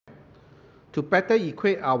to better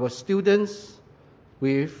equip our students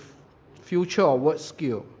with future of work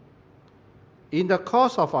skill. In the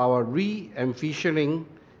course of our re-envisioning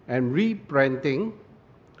and rebranding,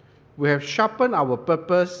 we have sharpened our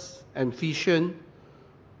purpose and vision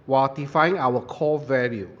while defining our core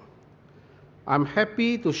value. I'm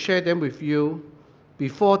happy to share them with you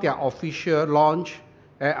before their official launch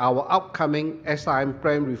at our upcoming SIM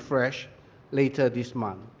brand refresh later this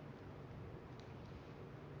month.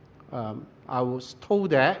 I was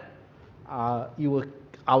told that our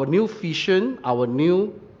new vision, our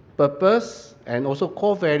new purpose, and also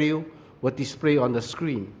core value will display on the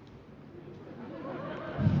screen.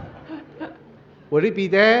 Will it be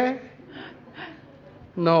there?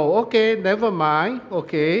 No, okay, never mind,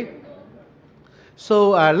 okay.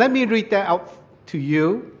 So let me read that out to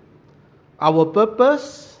you. Our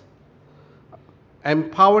purpose,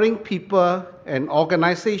 empowering people and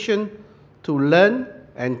organizations to learn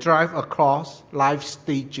and thrive across life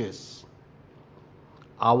stages.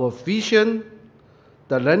 Our vision,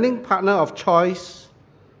 the learning partner of choice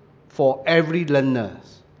for every learner.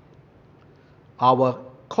 Our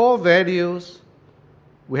core values,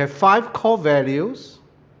 we have 5 core values.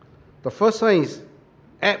 The first one is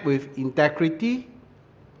act with integrity.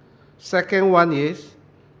 Second one is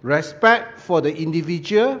respect for the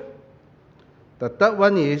individual. The third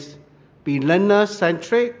one is be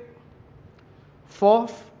learner-centric.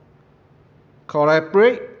 Fourth,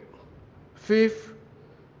 collaborate. Fifth,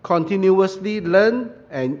 continuously learn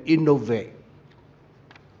and innovate.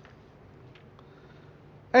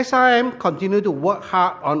 SIM continue to work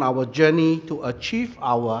hard on our journey to achieve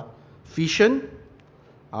our vision.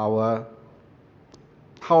 Our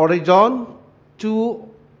Horizon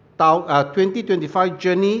 2025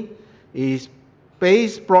 journey is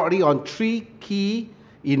based broadly on 3 key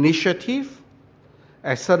initiatives: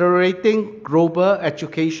 accelerating global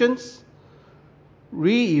educations,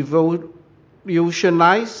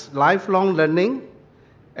 revolutionize lifelong learning,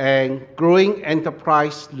 and growing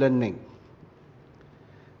enterprise learning.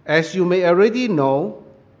 As you may already know,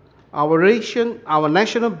 our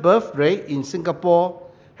national birth rate in Singapore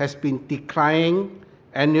has been declining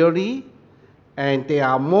annually, and there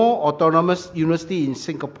are more autonomous universities in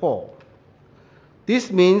Singapore. This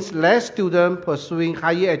means less students pursuing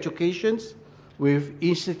higher educations with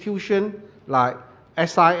institutions like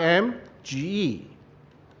SIMGE.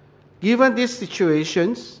 Given these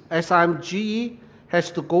situations, SIMGE has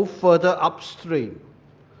to go further upstream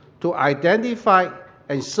to identify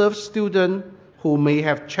and serve students who may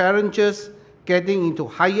have challenges getting into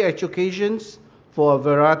higher educations for a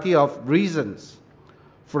variety of reasons.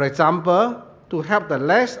 For example, to help the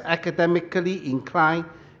less academically inclined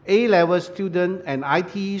A-level students and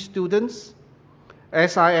ITE students,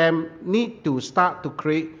 SIM need to start to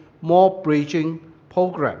create more bridging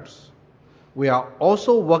programs. We are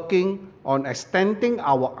also working on extending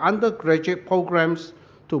our undergraduate programs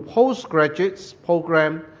to postgraduate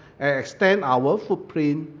programs and extend our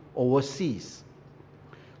footprint overseas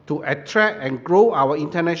to attract and grow our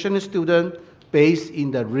international students based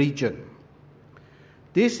in the region.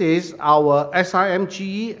 This is our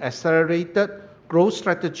SIMGE Accelerated Growth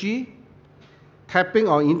Strategy, tapping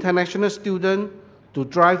on international students to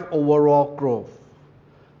drive overall growth.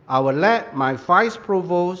 I will let my Vice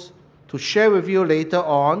Provost to share with you later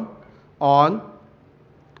on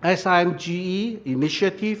SIMGE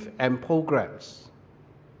initiative and programs.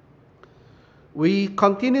 We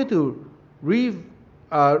continue to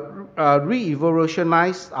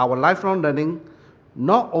re-evolutionize our lifelong learning,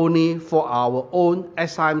 not only for our own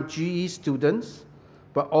SIMGE students,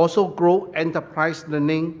 but also grow enterprise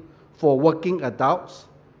learning for working adults,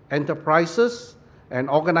 enterprises, and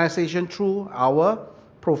organizations through our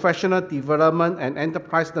professional development and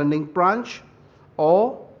enterprise learning branch,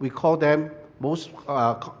 or we call them most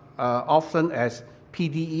often as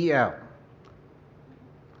PDEL.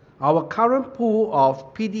 Our current pool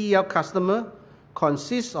of PDEL customers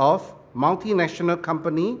consists of multinational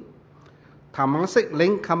company, Temasek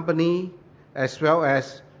Link Company, as well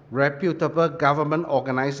as reputable government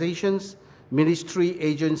organizations, ministry,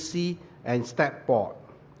 agency, and state board,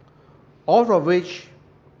 all of which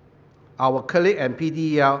our colleague and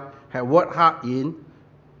PDEL have worked hard in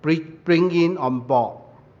bringing on board.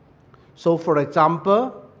 So for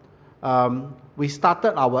example, we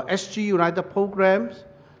started our SG United programs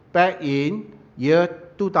back in year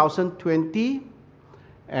 2020,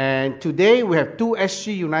 and today we have 2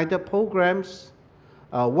 SG United programs,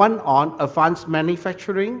 one on advanced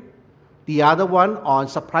manufacturing, the other one on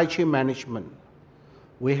supply chain management.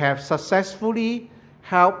 We have successfully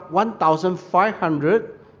helped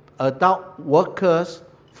 1,500 adult workers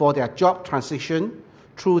for their job transition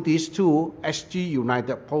through these two SG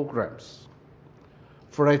United programs.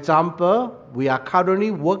 For example, we are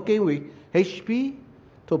currently working with HP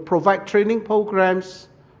to provide training programs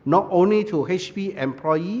not only to HP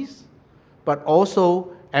employees, but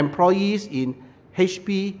also employees in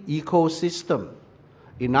HP ecosystem.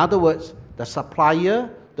 In other words, the supplier,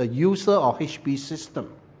 the user of HP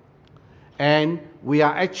system. And we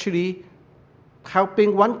are actually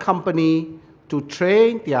helping one company to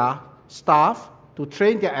train their staff, to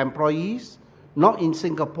train their employees, not in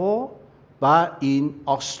Singapore, but in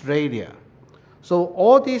Australia. So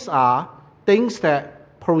all these are things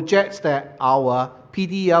that, projects that our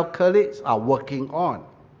PDL colleagues are working on.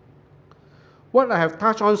 What I have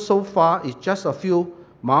touched on so far is just a few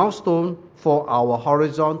milestones for our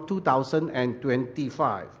Horizon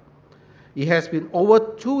 2025. It has been over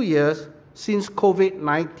 2 years since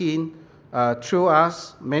COVID-19 threw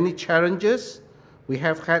us many challenges we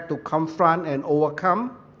have had to confront and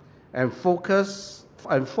overcome, and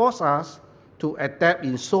force us to adapt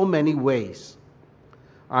in so many ways.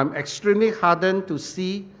 I'm extremely heartened to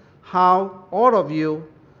see how all of you,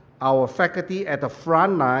 our faculty at the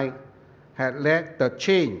front line, had led the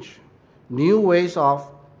change. New ways of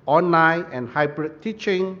online and hybrid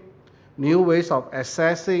teaching, new ways of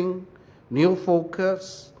assessing, new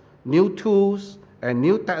focus, new tools, and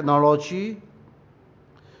new technology.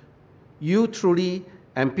 You truly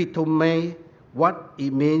epitomize what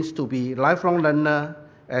it means to be lifelong learner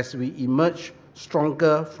as we emerge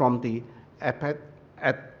stronger from the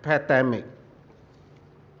epidemic.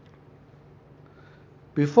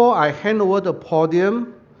 Before I hand over the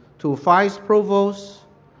podium to Vice Provost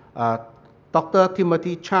Dr.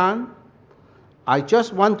 Timothy Chan, I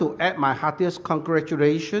just want to add my heartiest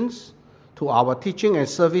congratulations to our Teaching and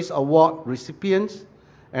Service Award recipients,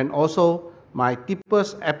 and also my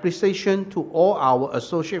deepest appreciation to all our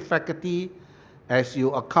associate faculty as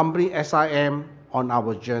you accompany SIM on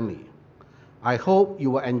our journey. I hope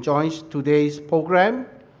you will enjoy today's program.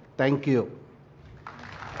 Thank you.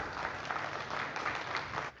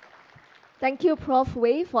 Thank you, Prof.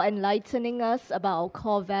 Wei, for enlightening us about our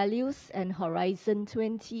core values and Horizon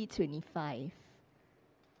 2025.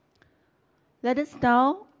 Let us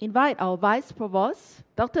now invite our Vice Provost,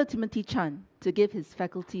 Dr. Timothy Chan, to give his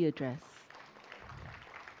faculty address.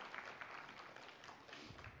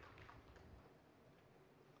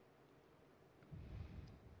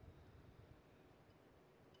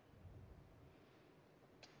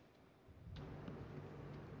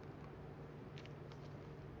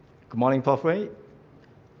 Good morning, Prof. Wei,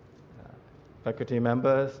 faculty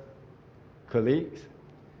members, colleagues,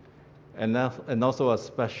 and also a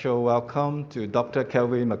special welcome to Dr.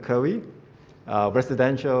 Kelvin McCurry,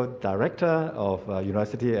 Residential Director of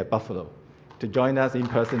University at Buffalo, to join us in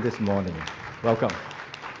person this morning. Welcome.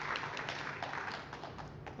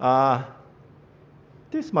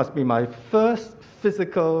 This must be my first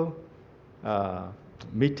physical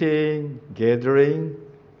meeting, gathering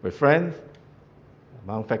with friends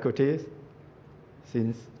among faculties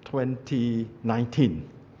since 2019.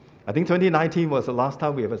 I think 2019 was the last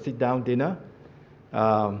time we have a sit-down dinner.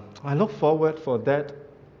 I look forward for that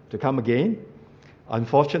to come again.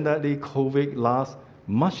 Unfortunately, COVID lasts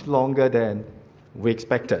much longer than we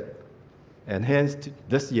expected. And hence,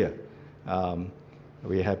 this year,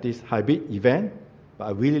 we have this hybrid event. But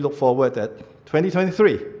I really look forward that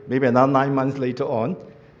 2023, maybe another 9 months later on,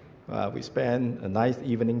 we spend a nice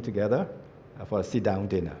evening together for a sit-down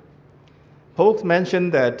dinner. Folks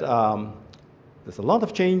mentioned that there's a lot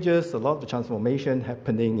of changes, a lot of transformation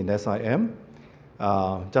happening in SIM.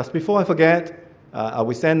 Just before I forget, I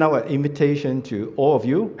will send out an invitation to all of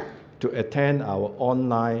you to attend our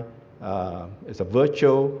online, it's a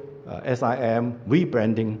virtual SIM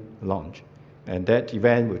rebranding launch. And that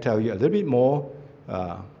event will tell you a little bit more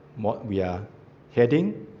what we are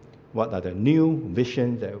heading, what are the new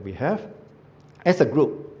visions that we have as a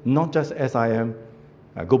group, not just SIM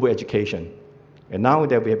Global Education. And now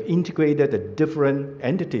that we have integrated the different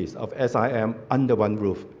entities of SIM under one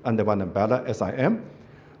roof, under one umbrella, SIM,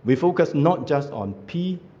 we focus not just on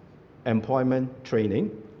employment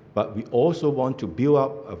training, but we also want to build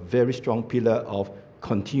up a very strong pillar of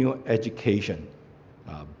continuing education,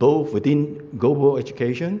 both within global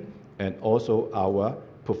education and also our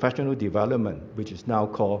professional development, which is now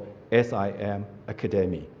called SIM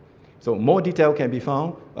Academy. So more detail can be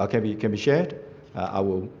found, can be shared.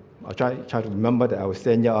 I'll try to remember that I will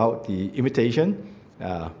send you out the invitation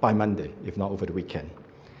by Monday, if not over the weekend.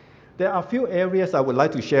 There are a few areas I would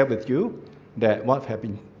like to share with you that what have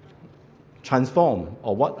been transformed,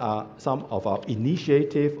 or what are some of our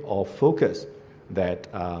initiative or focus that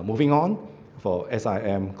are moving on for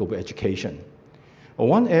SIM Global Education.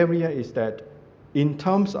 One area is that in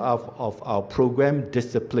terms of our program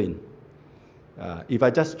discipline, if I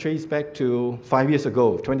just trace back to 5 years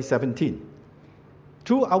ago, 2017,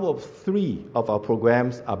 2 out of 3 of our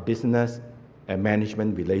programs are business and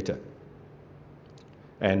management related.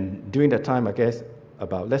 And during that time, I guess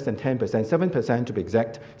about less than 10%, 7% to be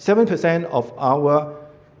exact, 7% of our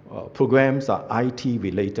programs are IT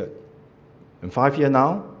related. In 5 years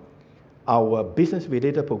now, our business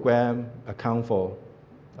related program account for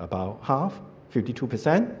about half,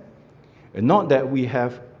 52%. And not that we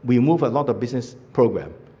have removed a lot of business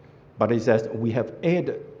program, but it's that we have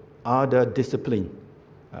added other discipline,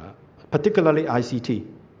 particularly ICT.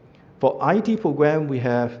 For IT program, we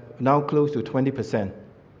have now close to 20%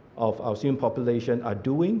 of our student population are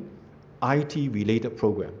doing IT-related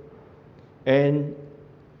program. And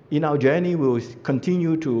in our journey, we will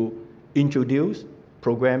continue to introduce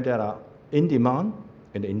programs that are in demand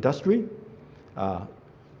in the industry,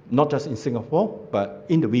 not just in Singapore, but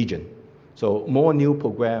in the region. So more new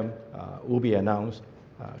programs will be announced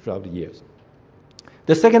throughout the years.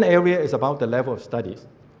 The second area is about the level of studies.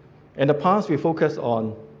 In the past, we focused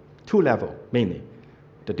on 2 levels mainly,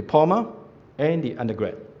 the diploma and the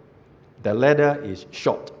undergrad. The ladder is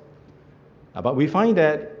short. But we find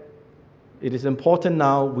that it is important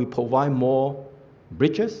now we provide more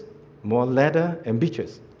bridges, more ladder and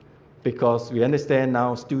bridges, because we understand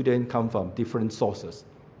now students come from different sources,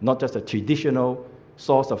 not just a traditional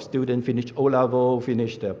source of students finish O-level,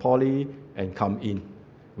 finish the poly, and come in.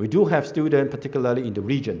 We do have students, particularly in the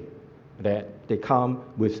region, that they come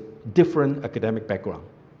with different academic background.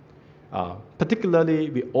 Particularly,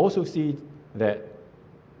 we also see that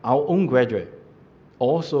our own graduate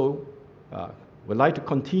also would like to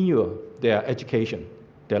continue their education,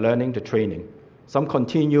 their learning, the training. Some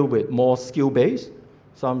continue with more skill-based,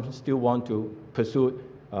 some still want to pursue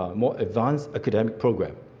more advanced academic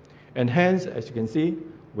program. And hence, as you can see,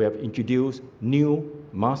 we have introduced new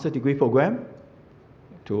master degree program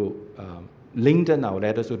to lengthen our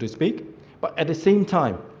ladder, so to speak. But at the same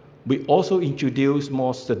time, we also introduce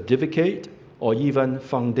more certificate or even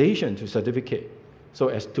foundation to certificate, so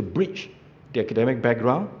as to bridge the academic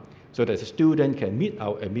background so that the student can meet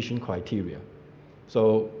our admission criteria.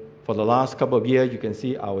 So for the last couple of years, you can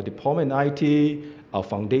see our diploma in IT, our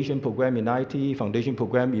foundation program in IT, foundation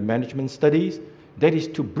program in management studies. That is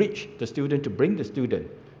to bridge the student, to bring the student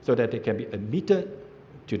so that they can be admitted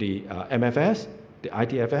to the MFS, the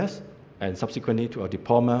ITFS, and subsequently to a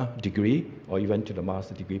diploma degree or even to the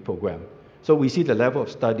master degree program. So we see the level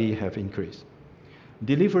of study have increased.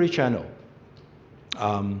 Delivery channel.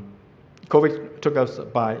 COVID took us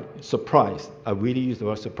by surprise. I really use the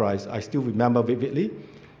word surprise. I still remember vividly.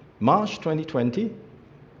 March 2020,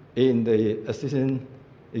 in the Assistant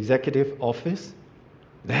Executive Office,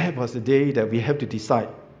 that was the day that we have to decide.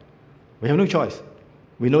 We have no choice.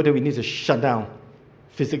 We know that we need to shut down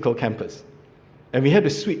physical campus. And we have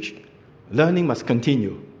to switch. Learning must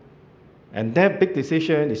continue. And that big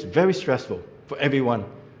decision is very stressful for everyone.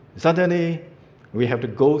 Suddenly, we have to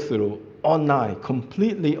go through online,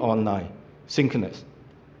 completely online, synchronous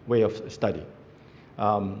way of study.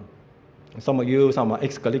 Some of you, some of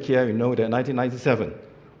ex-colleagues here, you know that in 1997,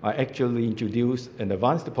 I actually introduced an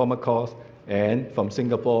advanced diploma course, and from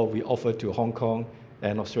Singapore, we offered to Hong Kong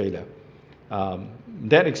and Australia.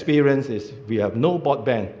 That experience is, we have no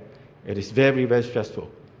broadband. It is very, very stressful,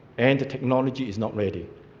 and the technology is not ready.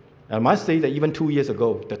 I must say that even 2 years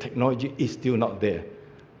ago, the technology is still not there.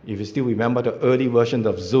 If you still remember the early versions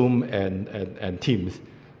of Zoom and Teams,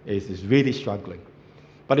 it's really struggling.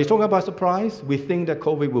 But it's talking about surprise. We think that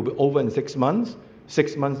COVID will be over in 6 months.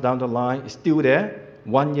 6 months down the line, it's still there.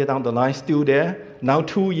 1 year down the line, still there. Now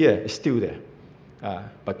 2 years, it's still there.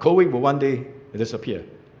 But COVID will one day disappear.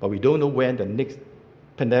 But we don't know when the next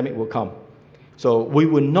pandemic will come. So we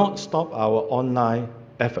will not stop our online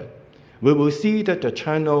effort. We will see that the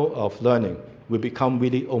channel of learning will become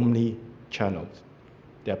really omni-channels.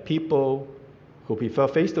 There are people who prefer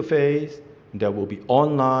face-to-face, there will be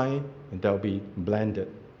online, and there will be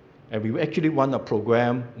blended. And we actually run a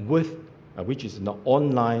program with, which is an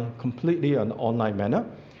online, completely an online manner,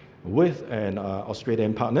 with an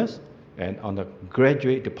Australian partners, and on the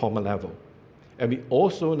graduate diploma level. And we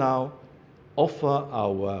also now offer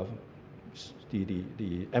our the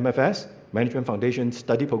MFS, Management Foundation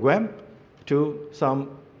Study Program, to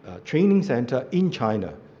some training center in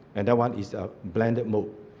China. And that one is a blended mode,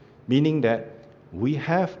 meaning that we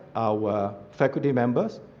have our faculty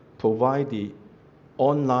members provide the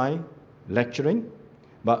online lecturing,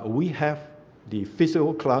 but we have the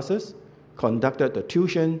physical classes conducted the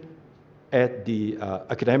tuition at the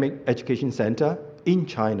academic education center in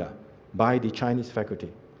China. by the Chinese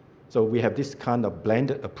faculty. So we have this kind of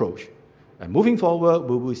blended approach. And moving forward,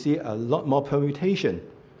 we will see a lot more permutation.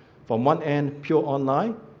 From one end, pure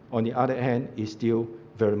online. On the other hand, is still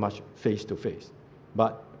very much face-to-face.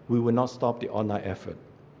 But we will not stop the online effort.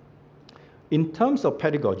 In terms of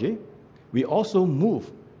pedagogy, we also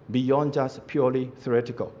move beyond just purely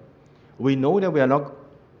theoretical. We know that we are not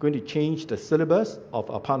going to change the syllabus of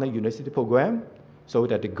our partner university program so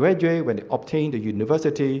that the graduate, when they obtain the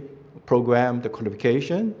university program, the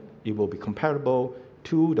qualification, it will be comparable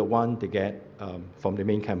to the one they get from the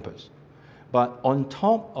main campus. But on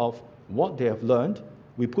top of what they have learned,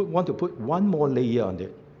 we want to put one more layer on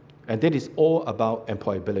it, and that is all about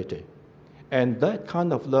employability. And that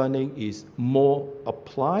kind of learning is more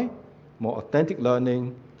applied, more authentic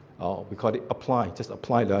learning, we call it just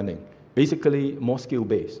apply learning, basically more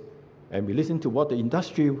skill-based. And we listen to what the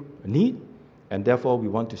industry need, and therefore we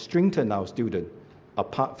want to strengthen our student.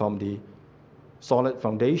 Apart from the solid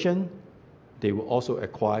foundation, they will also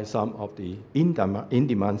acquire some of the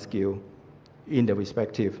in-demand skill in the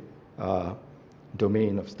respective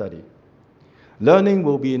domain of study. Learning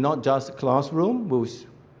will be not just classroom, we'll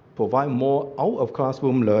provide more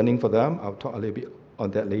out-of-classroom learning for them. I'll talk a little bit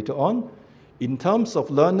on that later on. In terms of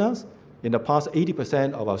learners, in the past,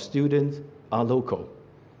 80% of our students are local.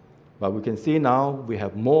 But we can see now we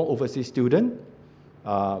have more overseas students.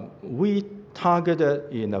 We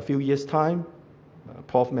targeted in a few years' time,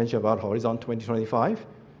 Prof mentioned about Horizon 2025,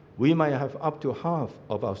 we might have up to half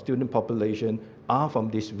of our student population are from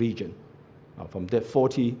this region, from the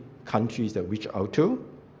 40 countries that we reach out to.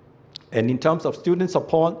 And in terms of student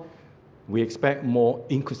support, we expect more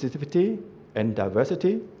inclusivity and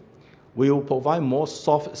diversity. We will provide more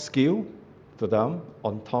soft skill to them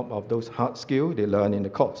on top of those hard skills they learn in the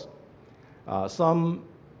course. Some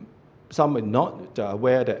are not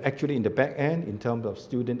aware that actually in the back end, in terms of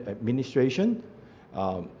student administration,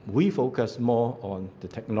 we focus more on the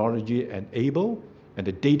technology enabled and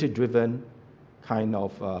the data-driven kind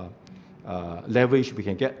of leverage we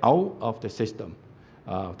can get out of the system.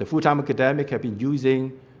 The full-time academic have been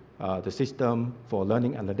using the system for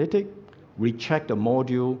learning analytics. We check the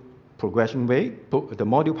module progression rate, the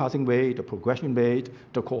module passing rate, the progression rate,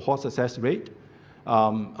 the cohort success rate.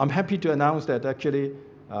 I'm happy to announce that actually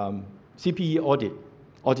CPE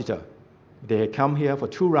auditor, they come here for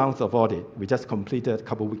 2 rounds of audit. We just completed a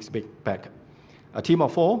couple of weeks back. A team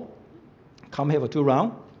of 4 come here for 2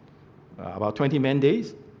 rounds, about 20 man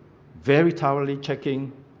days, very thoroughly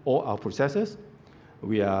checking all our processes.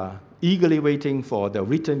 We are eagerly waiting for the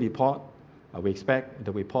written report. We expect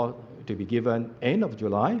the report to be given end of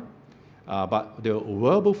July. But the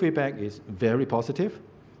verbal feedback is very positive,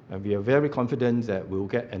 and we are very confident that we'll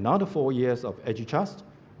get another 4 years of EduTrust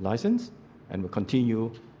license, and we'll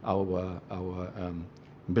continue our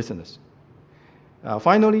business.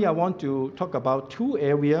 Finally, I want to talk about 2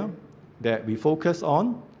 areas that we focus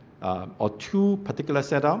on, or 2 particular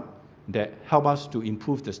setups that help us to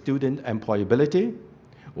improve the student employability.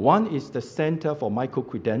 One is the Center for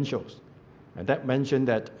Micro-Credentials, and that mentioned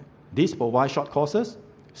that these provide short courses,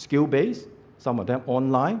 skill-based, some of them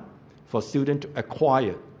online, for students to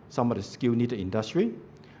acquire some of the skill needed in industry.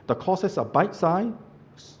 The courses are bite-sized,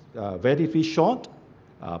 relatively short,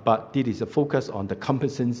 but it is a focus on the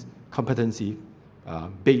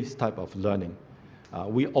competency-based type of learning.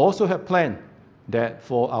 We also have planned that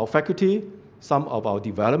for our faculty, some of our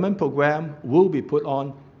development program will be put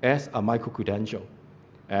on as a micro-credential.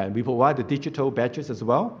 And we provide the digital badges as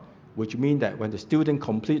well, which means that when the student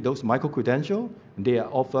complete those micro-credentials, they are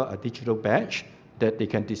offered a digital badge that they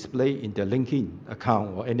can display in their LinkedIn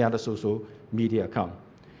account or any other social media account.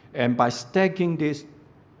 And by stacking this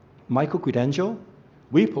micro-credential,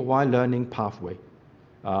 we provide learning pathway.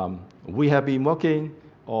 We have been working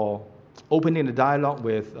or opening the dialogue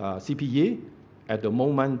with CPE. At the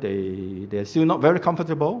moment, they're still not very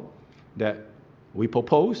comfortable that we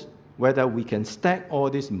propose whether we can stack all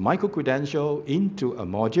these micro-credentials into a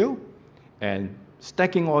module and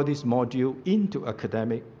stacking all these modules into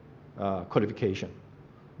academic qualification.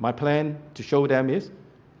 My plan to show them is,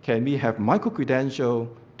 can we have micro-credential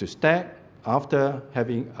to stack after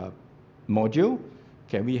having a module?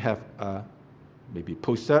 Can we have maybe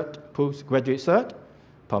postgraduate cert?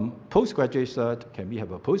 From postgraduate cert, can we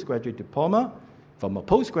have a postgraduate diploma? From a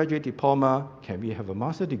postgraduate diploma, can we have a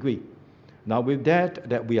master's degree? Now with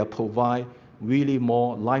that we are provide really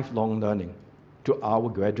more lifelong learning to our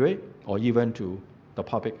graduate or even to the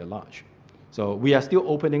public at large. So we are still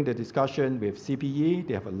opening the discussion with CPE.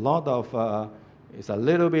 They have a lot of, it's a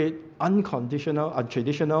little bit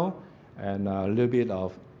untraditional, and a little bit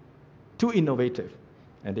of too innovative.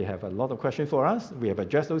 and they have a lot of questions for us. We have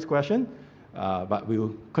addressed those questions, but we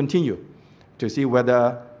will continue to see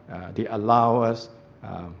whether they allow us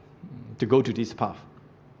to go to this path.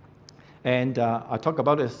 And I'll talk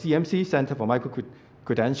about the CMC, Center for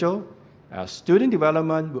Micro-Credential. Student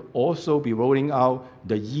development will also be rolling out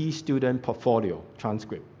the e-student portfolio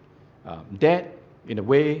transcript. That, in a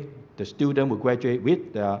way, the student will graduate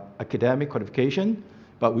with their academic qualification,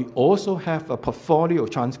 but we also have a portfolio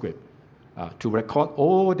transcript to record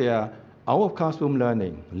all their out-of-classroom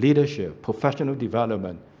learning, leadership, professional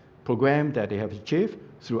development program that they have achieved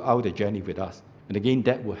throughout the journey with us. And again,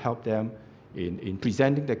 that will help them in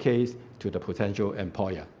presenting the case to the potential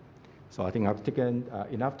employer. So I think I've taken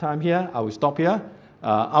enough time here. I will stop here.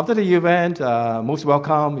 After the event, most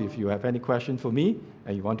welcome if you have any questions for me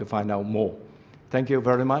and you want to find out more. Thank you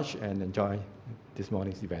very much and enjoy this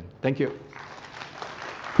morning's event. Thank you.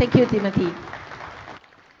 Thank you, Timothy.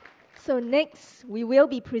 So next, we will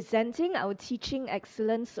be presenting our Teaching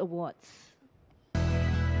Excellence Awards.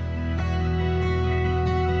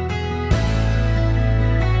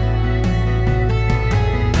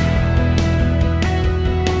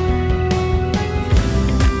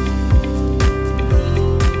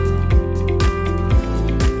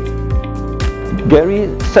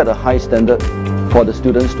 Gary set a high standard for the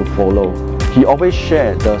students to follow. He always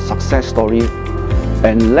shared the success story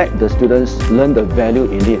and let the students learn the value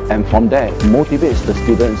in it, and from there motivates the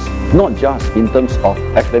students not just in terms of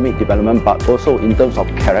academic development but also in terms of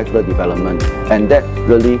character development, and that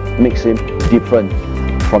really makes him different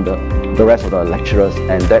from the rest of the lecturers,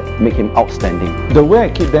 and that makes him outstanding. The way I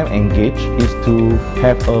keep them engaged is to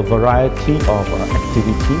have a variety of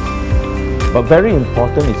activities. But very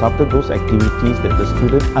important is after those activities that the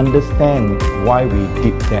students understand why we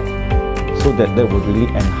did that, so that will really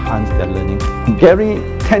enhance their learning.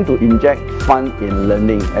 Gary tends to inject fun in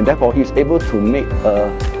learning, and therefore he's able to make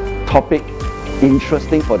a topic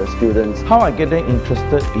interesting for the students. How I get them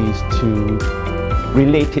interested is to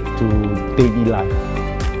relate it to daily life.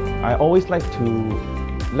 I always like to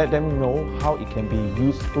let them know how it can be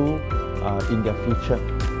useful in their future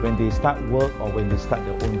when they start work or when they start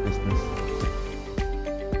their own business.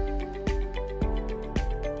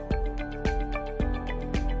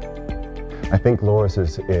 I think Loris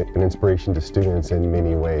is an inspiration to students in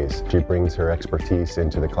many ways. She brings her expertise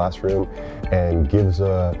into the classroom and gives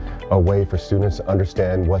a way for students to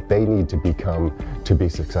understand what they need to become to be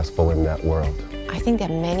successful in that world. I think there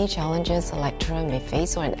are many challenges a lecturer may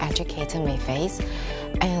face or an educator may face,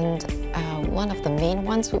 and one of the main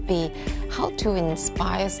ones would be how to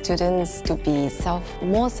inspire students to be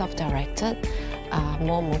more self-directed,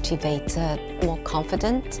 more motivated, more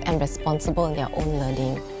confident and responsible in their own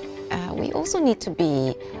learning. We also need to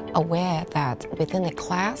be aware that within a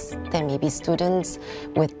class there may be students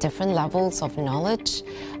with different levels of knowledge,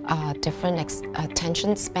 different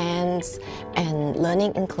attention spans and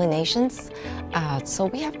learning inclinations. So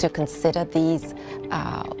we have to consider these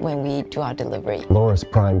when we do our delivery. Loris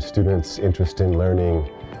primes students' interest in learning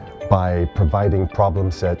by providing problem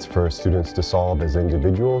sets for students to solve as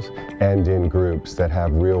individuals and in groups that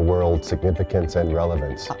have real-world significance and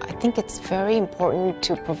relevance. I think it's very important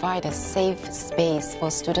to provide a safe space for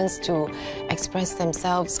students to express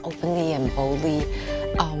themselves openly and boldly.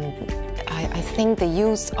 I think the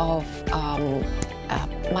use of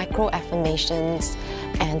micro-affirmations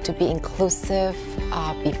and to be inclusive,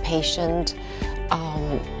 be patient,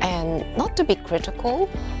 and not to be critical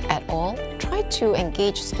at all. Try to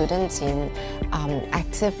engage students in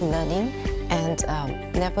active learning and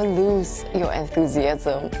never lose your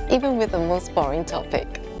enthusiasm, even with the most boring topic.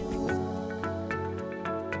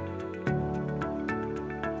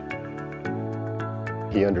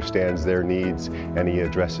 He understands their needs and he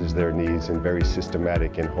addresses their needs in very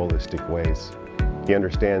systematic and holistic ways. He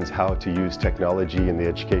understands how to use technology in the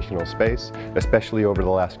educational space, especially over the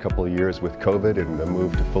last couple of years with COVID and the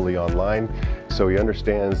move to fully online. So he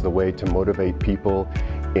understands the way to motivate people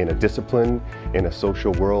in a discipline, in a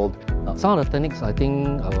social world. Some of the techniques I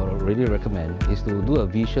think I would really recommend is to do a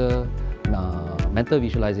mental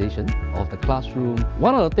visualization of the classroom.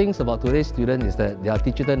 One of the things about today's students is that they are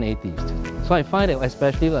digital natives. So I find that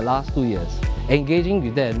especially the last 2 years, engaging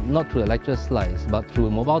with them not through the lecture slides but through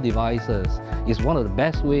mobile devices is one of the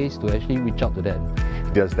best ways to actually reach out to them.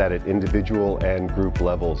 He does that at individual and group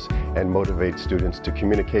levels and motivates students to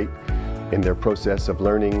communicate in their process of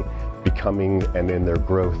learning, becoming, and in their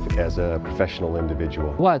growth as a professional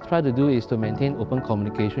individual. What I try to do is to maintain open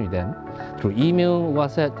communication with them through email,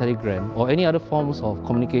 WhatsApp, Telegram, or any other forms of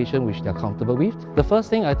communication which they are comfortable with. The first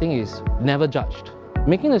thing I think is never judged.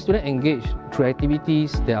 Making the student engage through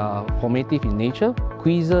activities that are formative in nature,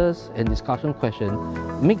 quizzes and discussion questions,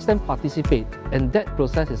 makes them participate, and that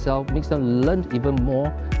process itself makes them learn even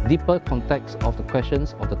more deeper context of the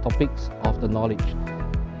questions, of the topics, of the knowledge.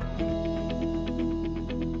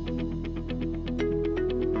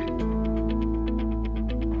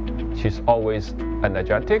 She's always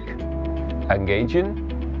energetic,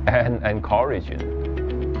 engaging, and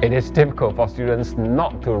encouraging. It is difficult for students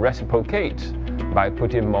not to reciprocate by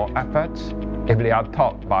putting more effort if they are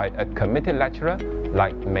taught by a committed lecturer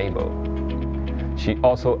like Mabel. She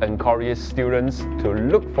also encourages students to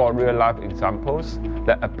look for real-life examples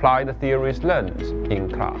that apply the theories learned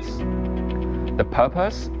in class. The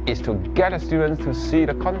purpose is to get the students to see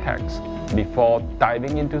the context before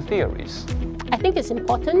diving into theories. I think it's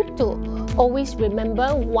important to always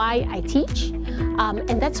remember why I teach,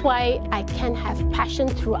 and that's why I can have passion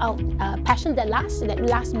throughout, passion that lasts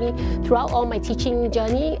me throughout all my teaching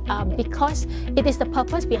journey, because it is the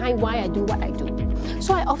purpose behind why I do what I do.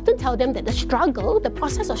 So I often tell them that the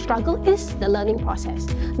process of struggle is the learning process,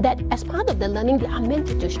 that as part of the learning they are meant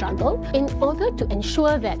to struggle in order to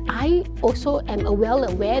ensure that I also am well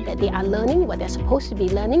aware that they are learning what they're supposed to be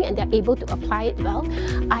learning and they're able to apply it well.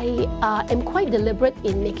 I am quite deliberate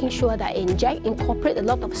in making sure that I incorporate a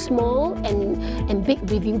lot of small and big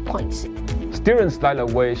review points. Students like the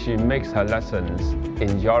way she makes her lessons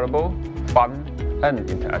enjoyable, fun, and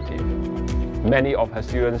interactive. Many of her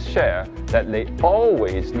students share that they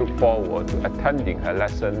always look forward to attending her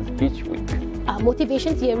lessons each week.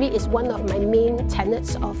 Motivation theory is one of my main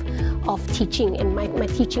tenets of teaching and my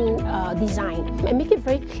teaching design. I make it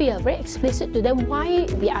very clear, very explicit to them why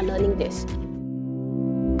we are learning this.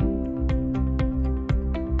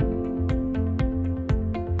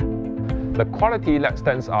 The quality that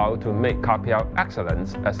stands out to make Kapiao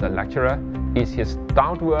excellent as a lecturer is his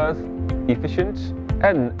down-to-earth, efficient,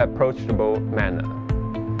 and approachable manner.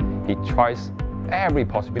 He tries every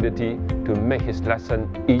possibility to make his lesson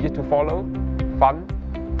easy to follow, fun,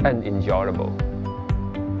 and enjoyable.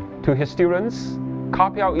 To his students,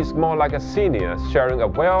 Kapiao is more like a senior sharing a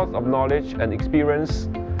wealth of knowledge and experience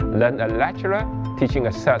than a lecturer teaching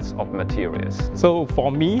a set of materials. So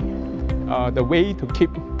for me, the way to keep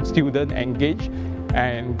students engaged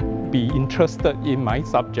and be interested in my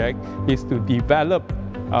subject is to develop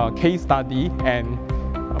case study and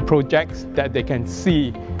projects that they can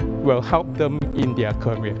see will help them in their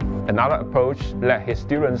career. Another approach that his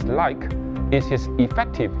students like is his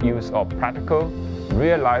effective use of practical,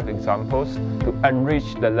 real-life examples to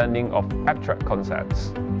enrich the learning of abstract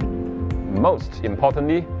concepts. Most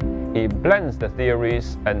importantly, he blends the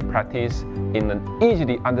theories and practice in an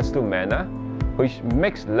easily understood manner, which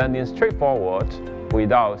makes learning straightforward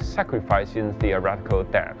without sacrificing theoretical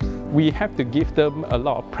depth. We have to give them a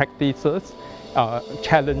lot of practices,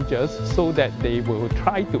 challenges, so that they will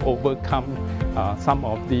try to overcome some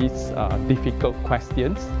of these difficult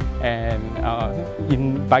questions.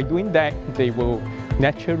 And by doing that, they will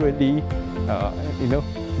naturally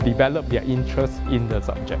develop their interest in the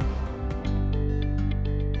subject.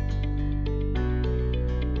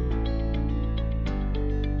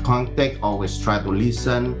 Contact always try to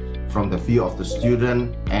listen from the view of the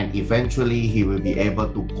student, and eventually he will be able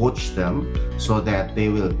to coach them so that they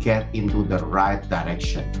will get into the right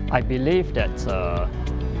direction. I believe that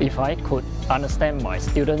if I could understand my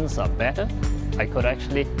students better, I could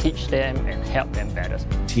actually teach them and help them better.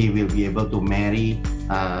 He will be able to marry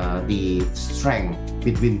the strength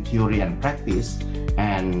between theory and practice,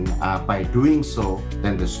 and by doing so,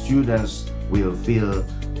 then the students will feel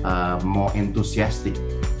more enthusiastic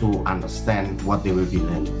to understand what they will be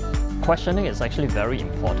learning. Questioning is actually very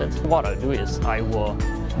important. What I do is I will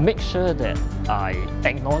make sure that I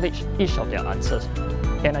acknowledge each of their answers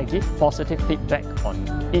and I give positive feedback on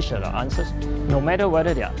each of the answers, no matter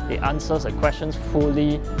whether they answer the questions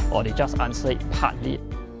fully or they just answer it partly.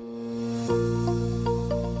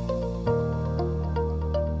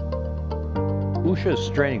 Usha's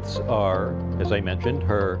strengths are, as I mentioned,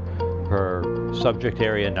 her subject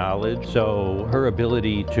area knowledge, so her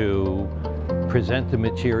ability to present the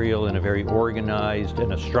material in a very organized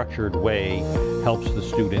and a structured way helps the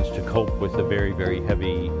students to cope with a very, very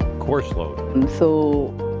heavy course load.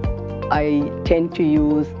 So I tend to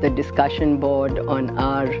use the discussion board on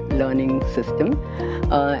our learning system,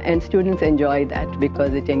 and students enjoy that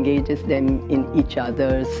because it engages them in each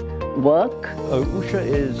other's work. Usha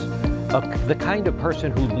is the kind of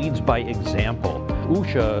person who leads by example.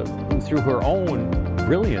 Usha, through her own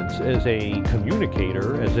brilliance as a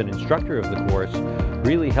communicator, as an instructor of the course,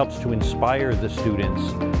 really helps to inspire the students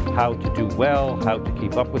how to do well, how to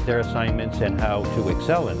keep up with their assignments, and how to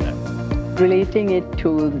excel in them. relating it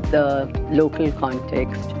to the local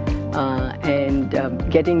context and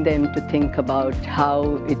getting them to think about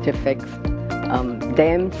how it affects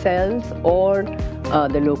themselves or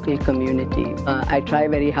the local community. I try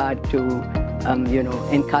very hard to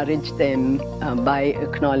encourage them by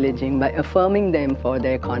acknowledging, by affirming them for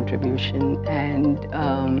their contribution and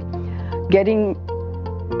getting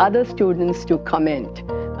other students to comment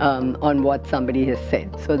on what somebody has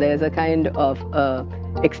said. So there's a kind of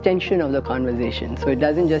extension of the conversation. So it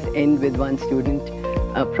doesn't just end with one student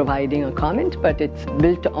providing a comment, but it's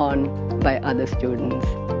built on by other students.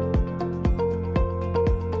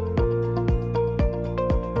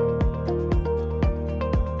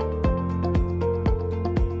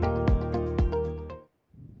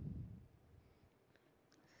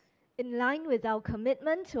 In line with our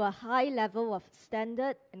commitment to a high level of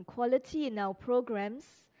standard and quality in our programs,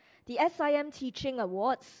 the SIM Teaching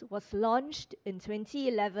Awards was launched in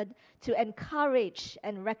 2011 to encourage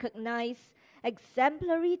and recognize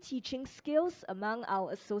exemplary teaching skills among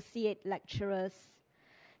our associate lecturers.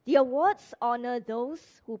 The awards honor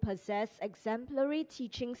those who possess exemplary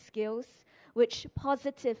teaching skills which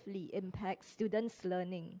positively impact students'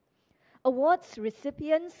 learning. Awards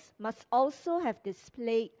recipients must also have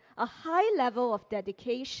displayed a high level of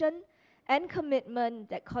dedication and commitment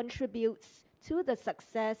that contributes to the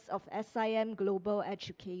success of SIM global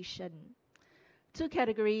education. 2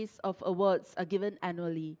 categories of awards are given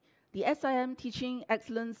annually: the SIM Teaching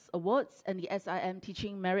Excellence Awards and the SIM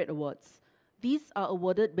Teaching Merit Awards. These are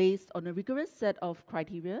awarded based on a rigorous set of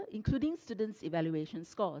criteria, including students' evaluation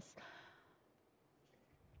scores.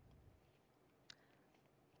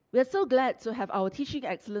 We are so glad to have our Teaching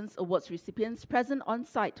Excellence Awards recipients present on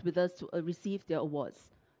site with us to receive their awards.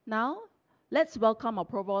 Now, let's welcome our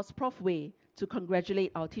Provost, Prof. Wei, to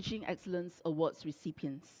congratulate our Teaching Excellence Awards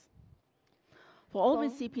recipients. For all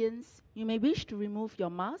recipients, you may wish to remove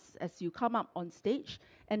your masks as you come up on stage,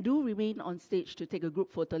 and do remain on stage to take a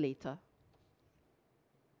group photo later.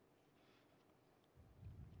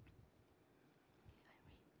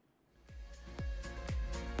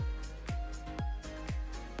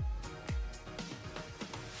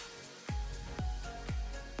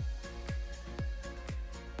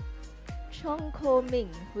 Chong Ko Ming,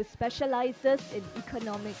 who specializes in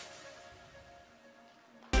economics.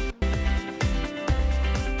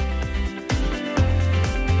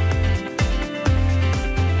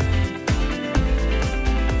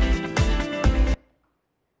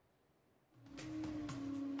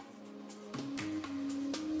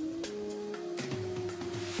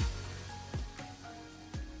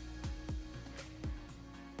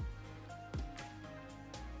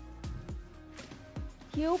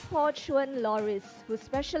 Hugh Po Chuan Loris, who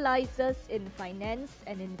specializes in finance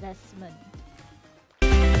and investment.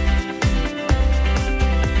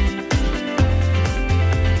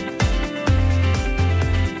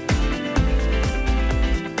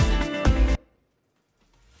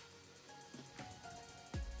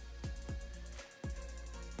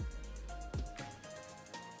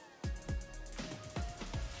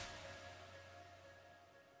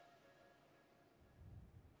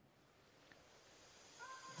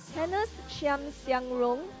 Kenneth Chiam Siang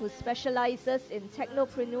Rong, who specializes in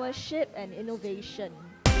technopreneurship and innovation.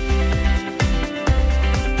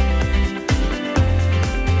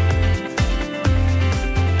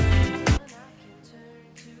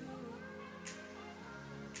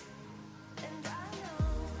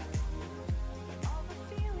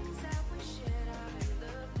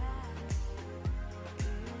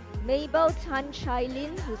 Mabel Tan Chai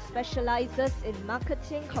Lin, who specializes in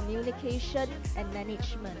marketing, communication, and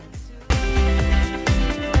management.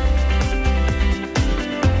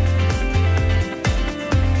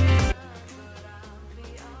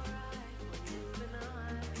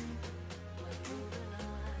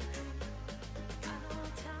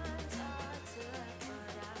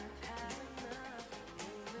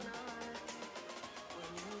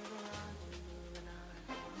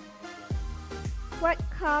 Kwek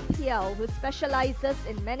Ka Piao, who specializes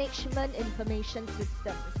in management information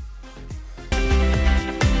systems.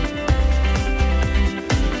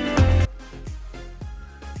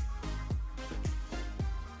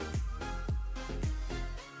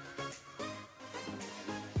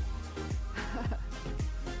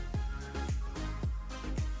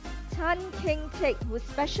 Tan King Teck, who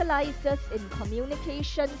specializes in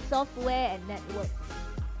communication software and networks.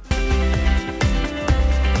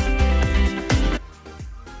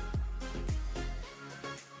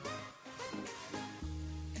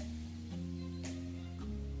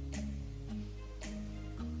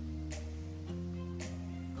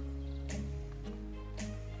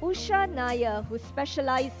 Usha Nair, who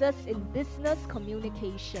specializes in business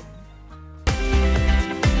communication.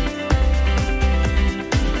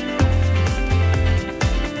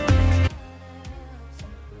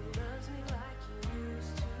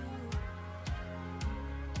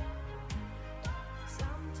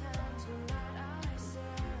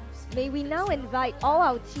 May we now invite all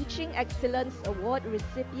our Teaching Excellence Award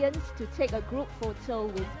recipients to take a group photo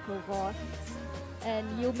with Provost. And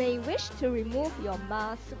you may wish to remove your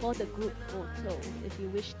mask for the group photo if you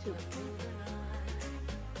wish to.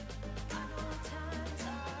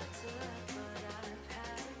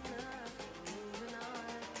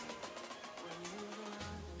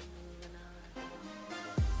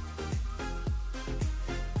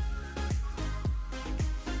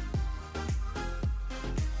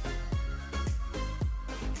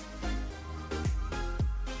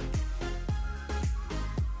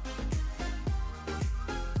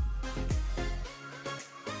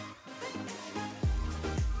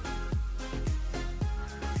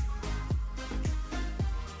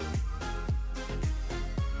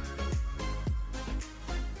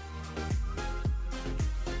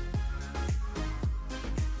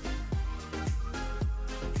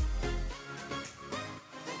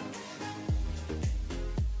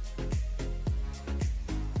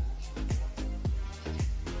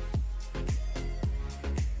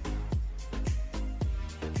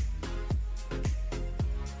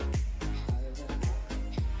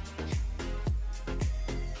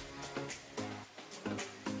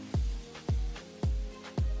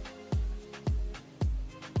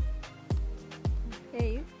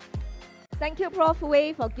 Okay. Thank you, Prof.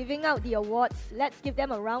 Wei, for giving out the awards. Let's give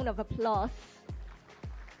them a round of applause.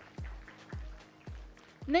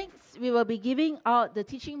 Next, we will be giving out the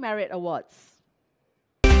Teaching Merit Awards.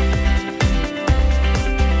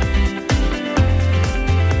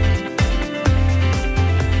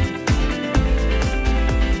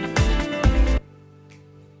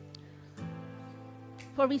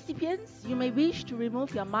 For recipients, you may wish to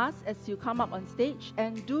remove your mask as you come up on stage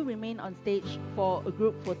and do remain on stage for a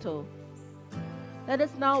group photo. Let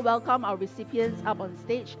us now welcome our recipients up on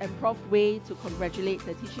stage and Prof. Wei to congratulate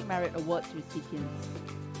the Teaching Merit Awards recipients.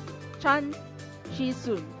 Chan Chi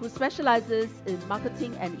Soon, who specializes in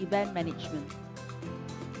marketing and event management.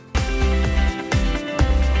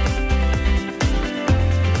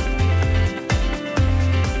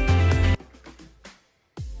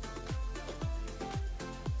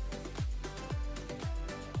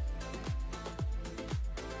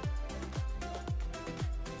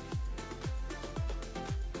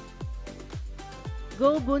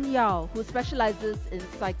 Go Boon Yao, who specializes in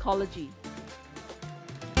psychology.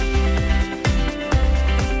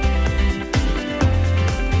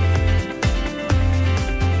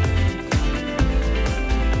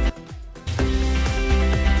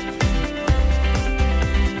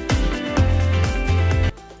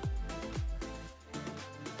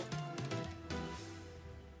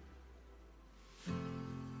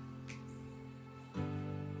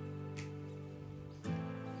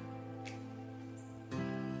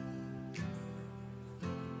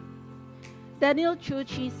 Daniel Chu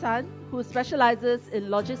Chi San, who specializes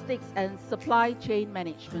in logistics and supply chain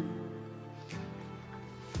management.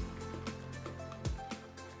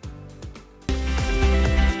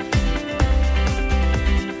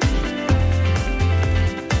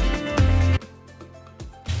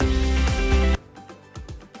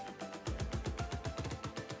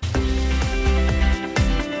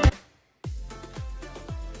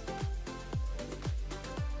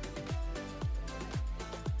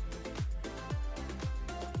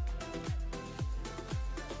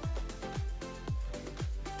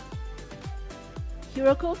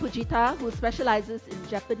 Hiroko Fujita, who specializes in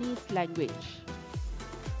Japanese language.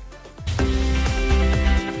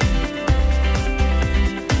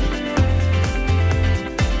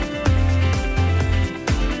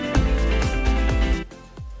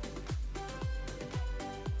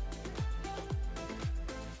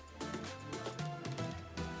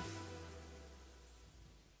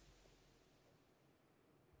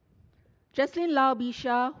 Jesslyn Lau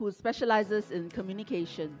Bisha, who specializes in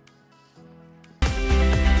communication.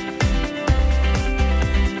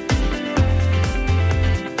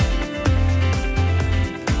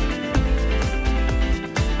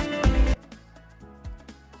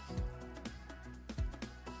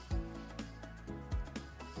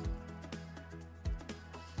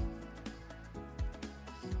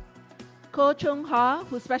 Ko Chung Ha,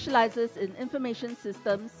 who specializes in information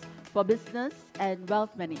systems for business and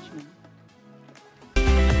wealth management.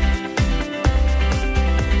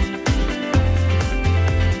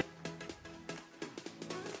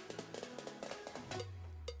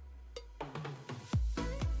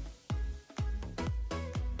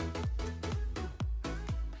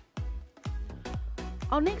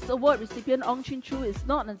 Our next award recipient, Ong Chin Chu, is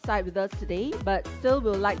not on site with us today, but still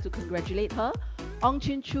we would like to congratulate her. Ong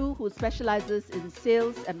Chin Chu, who specializes in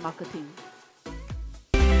sales and marketing.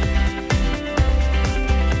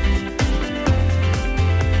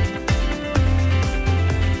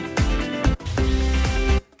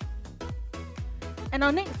 And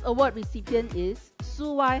our next award recipient is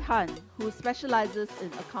Su Wai Han, who specializes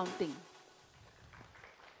in accounting.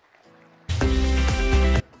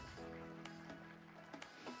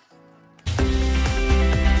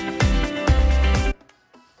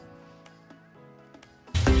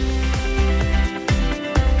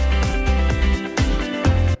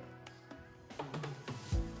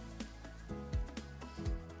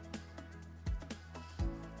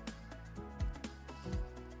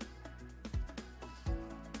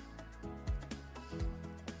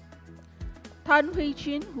 Tan Hui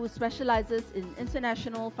Chin, who specializes in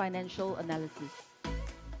international financial analysis.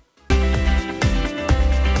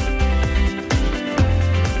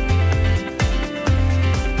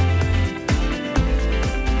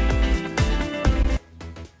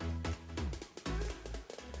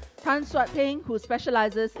 Tan Suat Peng, who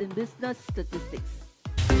specializes in business statistics.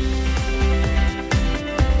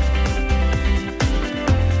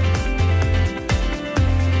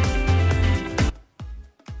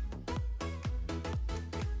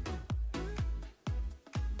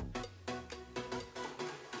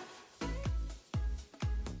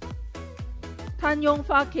 Tan Yong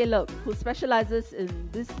Fa Caleb, who specializes in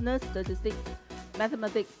business statistics,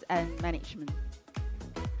 mathematics, and management.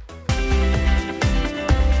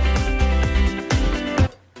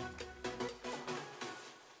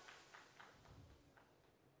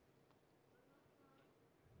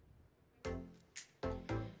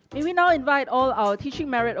 May we now invite all our Teaching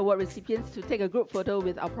Merit Award recipients to take a group photo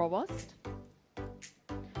with our Provost.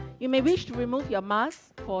 You may wish to remove your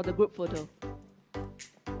mask for the group photo.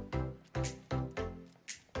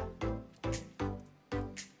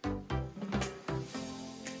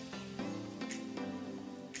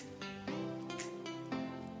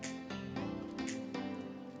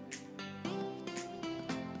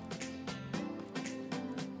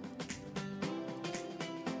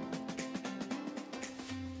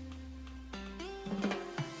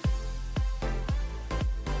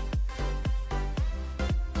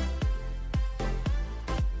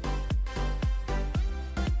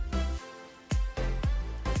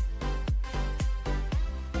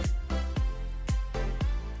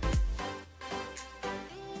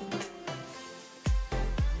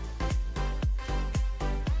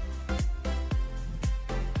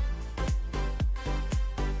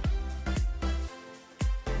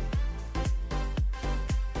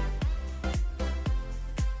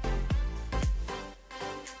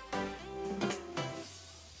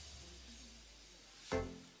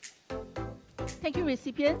 Thank you,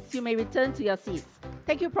 recipients. You may return to your seats.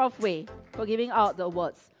 Thank you, Prof. Wei, for giving out the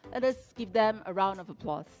awards. Let us give them a round of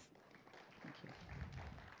applause. Thank you.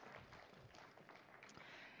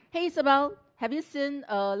 Hey, Isabel, have you seen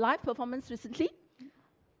a live performance recently?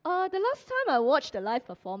 The last time I watched a live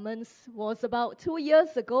performance was about 2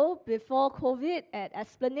 years ago, before COVID, at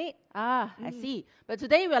Esplanade. I see. But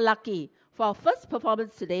today we're lucky. For our first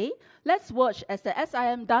performance today, let's watch as the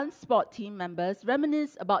SIM dance sport team members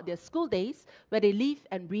reminisce about their school days where they live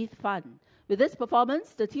and breathe fun. With this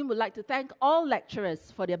performance, the team would like to thank all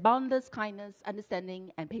lecturers for their boundless kindness,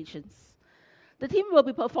 understanding, and patience. The team will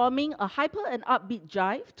be performing a hyper and upbeat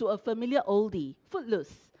jive to a familiar oldie,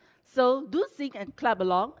 Footloose. So do sing and clap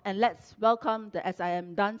along, and let's welcome the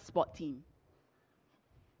SIM dance sport team.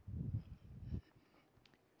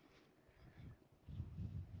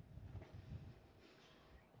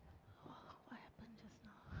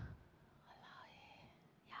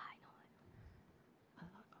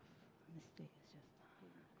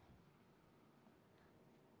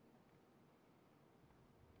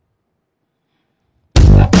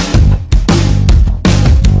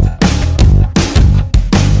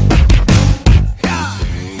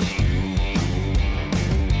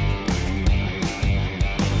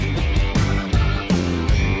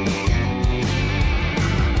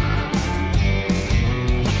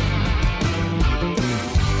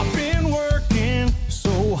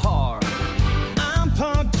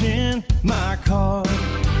 My car,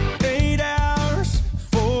 8 hours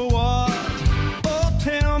for what? Oh,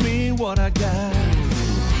 tell me what I got.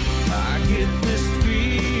 I get this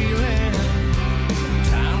feeling,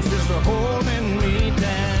 time's just holding me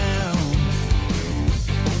down.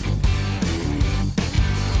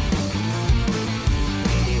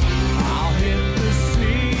 I'll hit the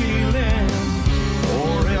ceiling,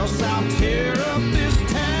 or else I'll tear up this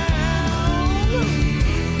town.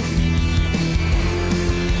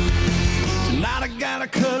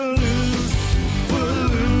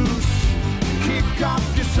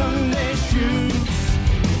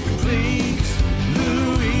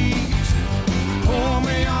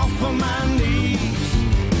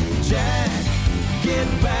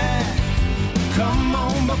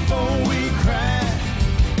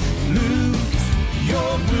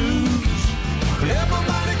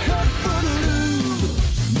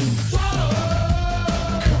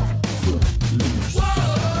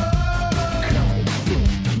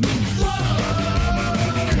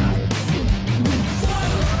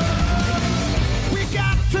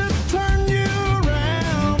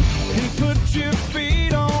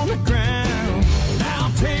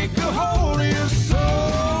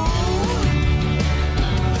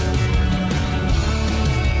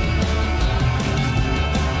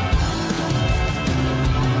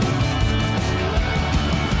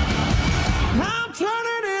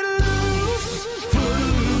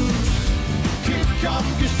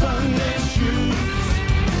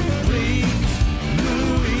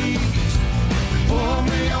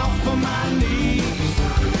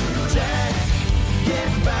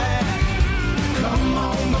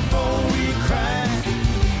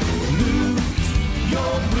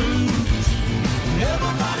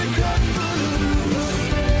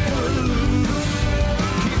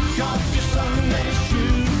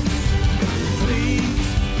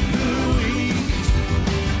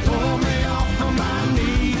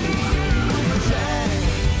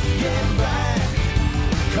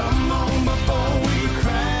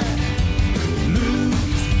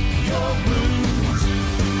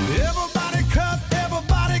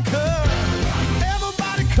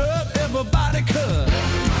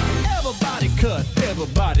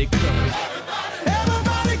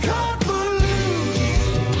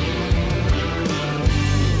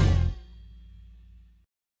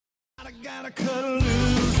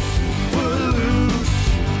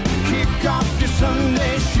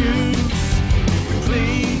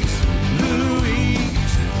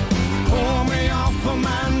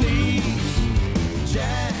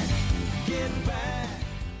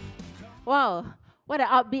 Wow, what an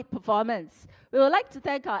upbeat performance. We would like to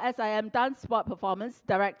thank our SIM Dance Sport Performance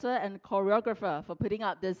Director and Choreographer for putting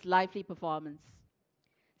up this lively performance.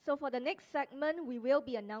 So for the next segment, we will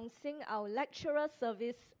be announcing our Lecturer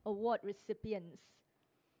Service Award recipients.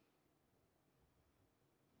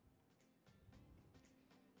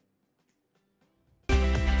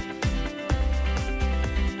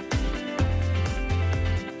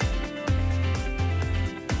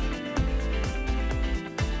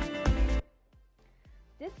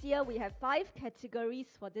 This year we have 5 categories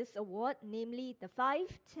for this award, namely the 5,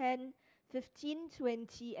 10, 15,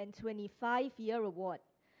 20 and 25-year award.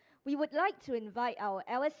 We would like to invite our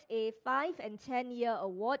LSA 5 and 10-year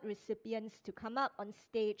award recipients to come up on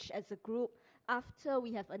stage as a group after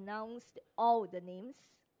we have announced all the names.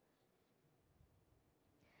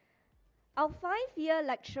 Our 5-year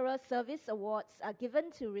Lecturer Service Awards are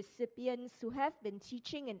given to recipients who have been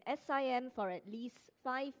teaching in SIM for at least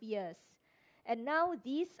 5 years. And now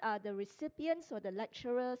these are the recipients for the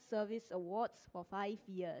Lecturer Service Awards for 5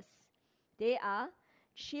 years. They are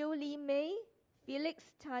Chiu Li Mei, Felix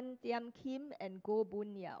Tan Tiam Kim, and Goh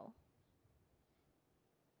Boon Yao.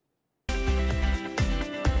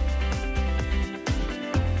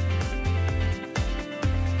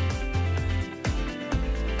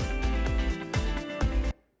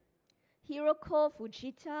 Hiroko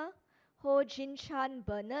Fujita, Ho Jin Chan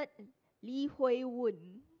Bernard, Lee Hui Woon.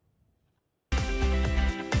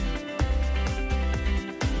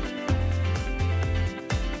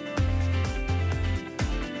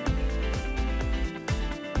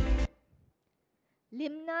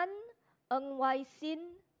 Lim Nan, Ng Wai Sin,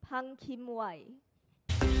 Pang Kim Wai.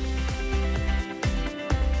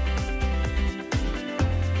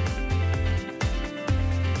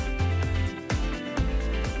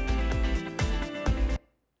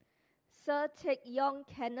 Sir Teck Yong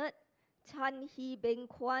Kenneth, Tan Hee Beng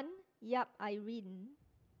Kwan, Yap Irene.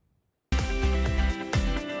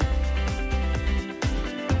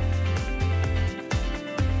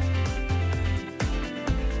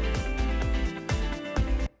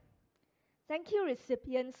 Thank you,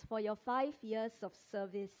 recipients, for your 5 years of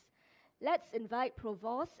service. Let's invite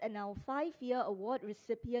Provost and our 5-year award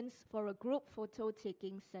recipients for a group photo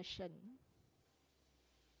taking session.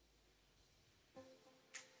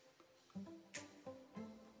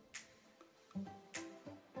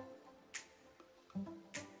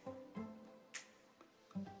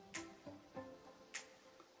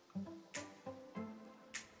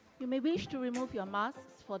 You may wish to remove your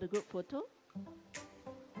masks for the group photo.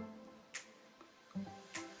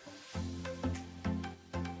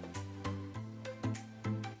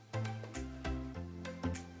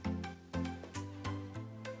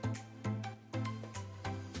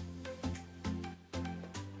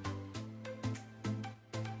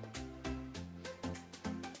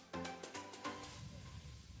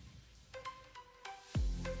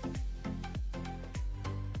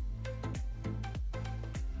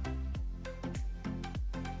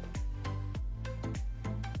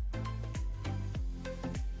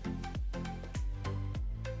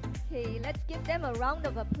 Okay, let's give them a round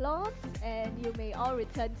of applause and you may all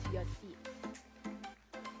return to your seats.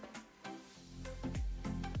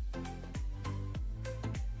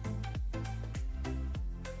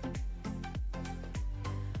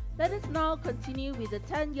 Let us now continue with the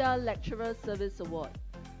 10-year Lecturer Service Award.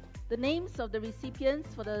 The names of the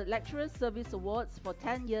recipients for the Lecturer Service Awards for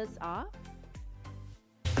 10 years are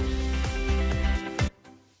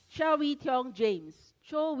Chia Wee Tiong James,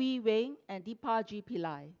 Cho Wee Weng, and Deepa G.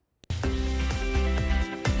 Pillai.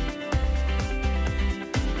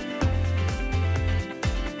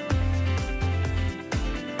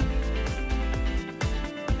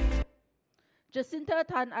 Jacinta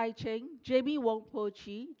Tan Ai Cheng, Jamie Wong Po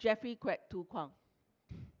Chi, Jeffrey Kwek Tu Kwang.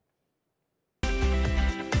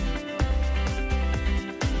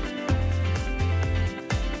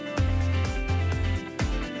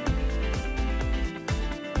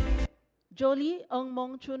 Jolie Ng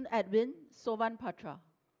Mong Chun Edwin, Sovan Patra.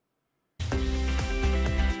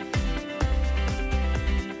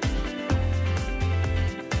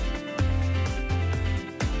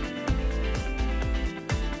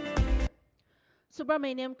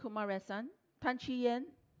 Subramaniam Kumaresan, Tan Chi Yen,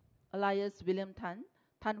 alias William Tan,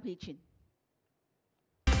 Tan Hui Chin.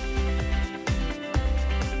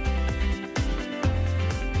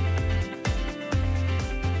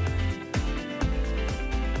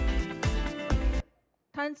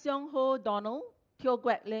 Tan Seong Ho Donald, Teo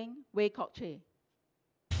Guek Ling, Wei Kok Che.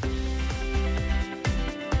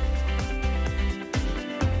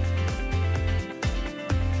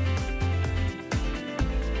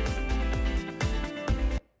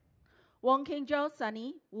 Wong King Jiao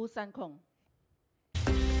Sunny, Wu San Kong.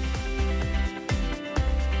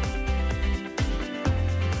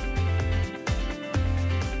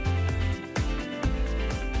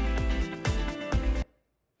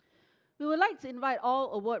 like to invite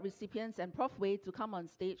all award recipients and Prof. Wei to come on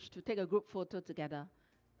stage to take a group photo together.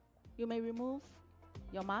 You may remove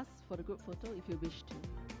your mask for the group photo if you wish to.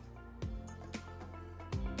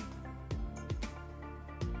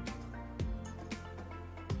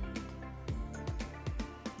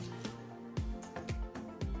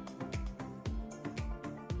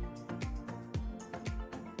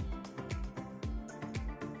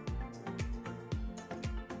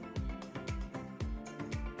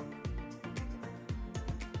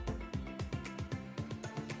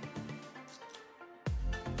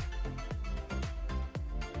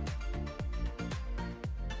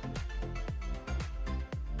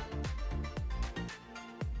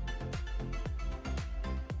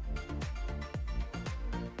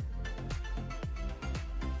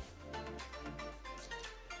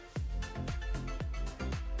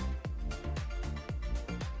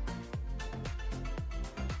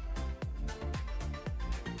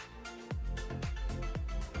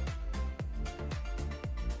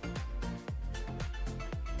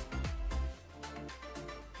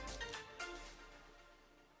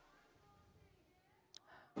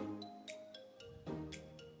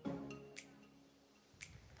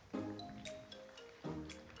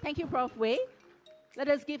 Thank you, Prof. Wei. Let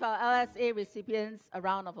us give our LSA recipients a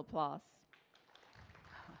round of applause.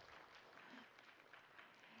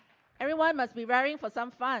 Everyone must be raring for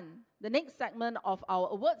some fun. The next segment of our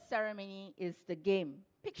awards ceremony is the game,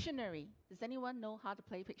 Pictionary. Does anyone know how to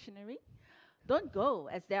play Pictionary? Don't go,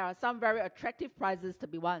 as there are some very attractive prizes to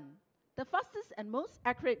be won. The fastest and most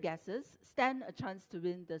accurate guesses stand a chance to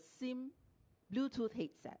win the SIMGE Bluetooth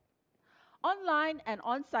headset. Online and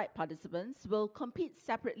on-site participants will compete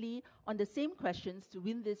separately on the same questions to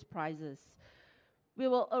win these prizes. We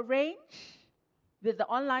will arrange with the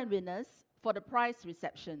online winners for the prize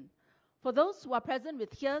reception. For those who are present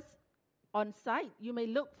with here on site, you may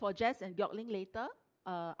look for Jess and Gyok Ling later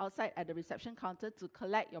outside at the reception counter to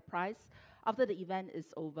collect your prize after the event is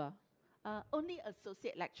over. Only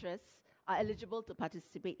associate lecturers are eligible to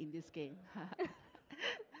participate in this game.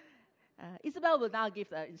 Isabel will now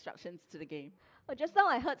give the instructions to the game. Oh, just now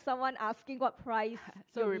I heard someone asking what prize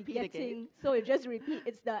So you'll be repeat getting. again. So you just repeat.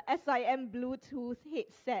 It's the SIM Bluetooth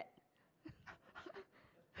headset.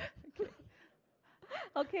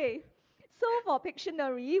 Okay. So for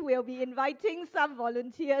Pictionary, we'll be inviting some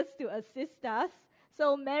volunteers to assist us.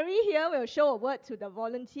 So Mary here will show a word to the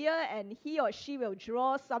volunteer, and he or she will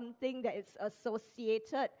draw something that is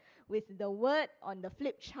associated with the word on the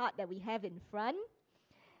flip chart that we have in front.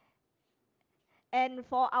 And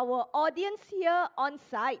for our audience here on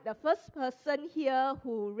site, the first person here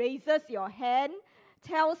who raises your hand,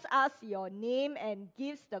 tells us your name, and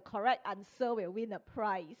gives the correct answer will win a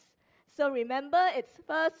prize. So remember, it's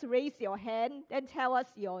first raise your hand, then tell us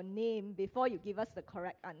your name before you give us the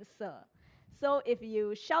correct answer. So if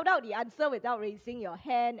you shout out the answer without raising your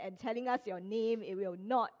hand and telling us your name, it will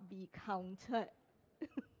not be counted.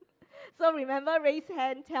 So remember, raise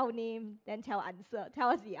hand, tell name, then tell answer. Tell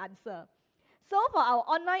us the answer. So for our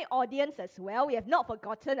online audience as well, we have not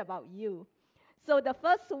forgotten about you. So the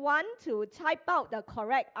first one to type out the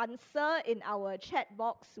correct answer in our chat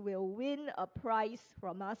box will win a prize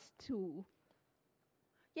from us too.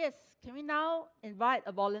 Yes, can we now invite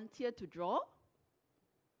a volunteer to draw?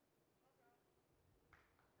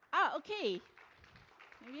 Okay.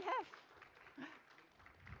 Here we have.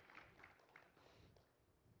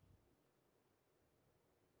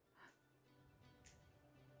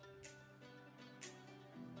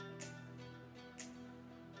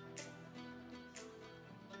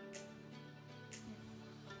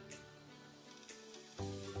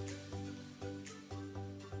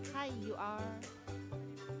 Hi, you are?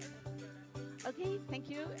 Okay, thank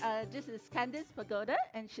you. This is Candice Pagoda,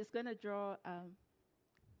 and she's going to draw. Okay.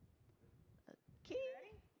 Yes.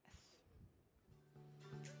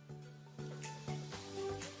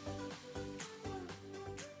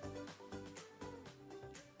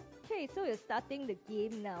 Okay, so we're starting the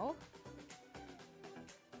game now.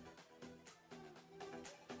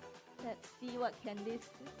 Let's see what Candice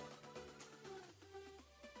do.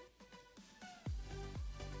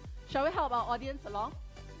 Shall we help our audience along?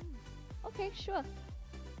 Okay, sure.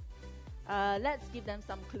 Let's give them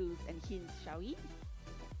some clues and hints, shall we?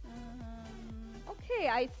 Okay,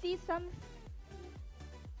 I see some.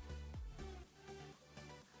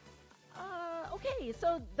 Okay,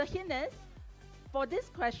 so the hint is, for this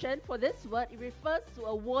question, for this word, it refers to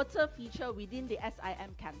a water feature within the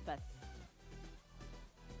SIM campus.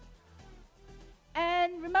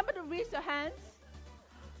 And remember to raise your hands.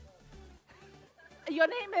 Your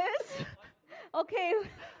name is? Okay.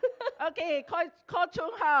 Okay, Ko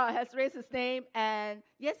Chung Ha has raised his name, and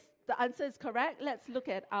yes, the answer is correct, let's look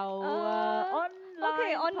at our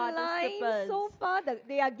online participants. So far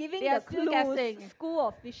they are giving the clues. Guessing. School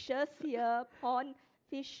of fishes here, pond,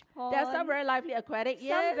 fish pond. There are some very lively aquatic.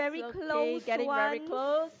 Some very close getting ones. very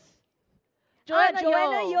close.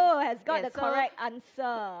 Joanna Yo has got the correct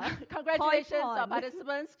answer. Congratulations, our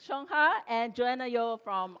participants, Shongha and Joanna Yo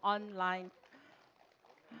from online.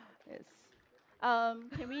 Yes.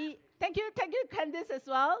 Can we? Thank you, Candice as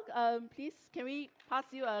well. Please, can we pass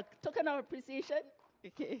you a token of appreciation?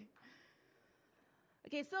 Okay.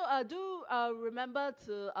 Okay, so do remember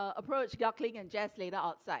to approach Gakling and Jess later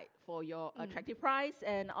outside for your attractive prize,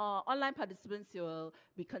 and online participants, you will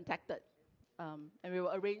be contacted, and we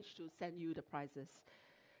will arrange to send you the prizes.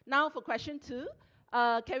 Now for question 2,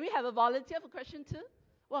 can we have a volunteer for question 2?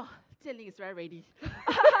 Wow, Jianling is very ready.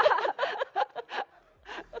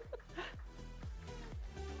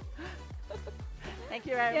 Thank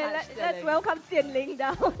you very much. Let's welcome Jianling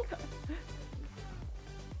down.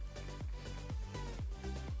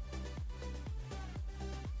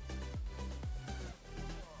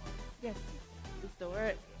 Yes, it's the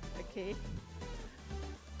word. Okay.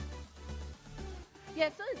 Yeah,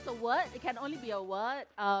 so it's a word. It can only be a word.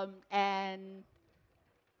 And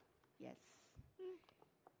yes.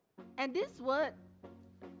 And this word.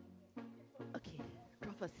 Okay,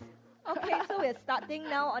 draw first. Okay, so we're starting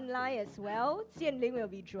now online as well. Jianling will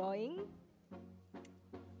be drawing.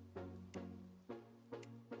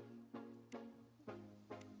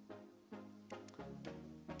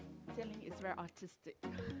 Jianling is very artistic.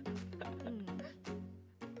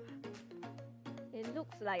 It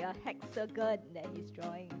looks like a hexagon that he's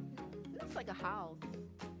drawing. Looks like a house.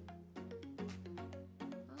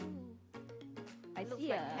 I Looks see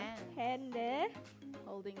like a hand there.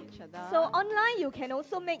 Holding each other. So online you can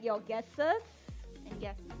also make your guesses. And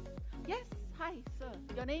guesses. Yes, hi, sir.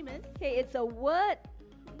 Your name is? Okay, it's a word.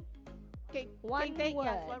 Okay, one word.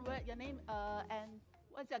 Yes, one word. Your name, and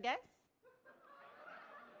what's your guess?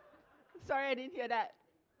 Sorry, I didn't hear that.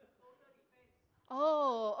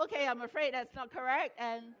 Oh, okay, I'm afraid that's not correct.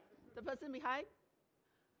 And the person behind?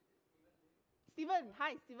 Stephen.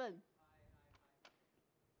 Hi, Stephen.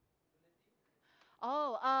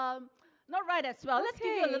 Oh, not right as well. Okay. Let's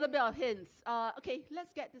give you a little bit of hints. Okay,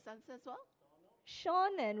 let's get this answer as well.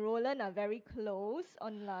 Sean and Roland are very close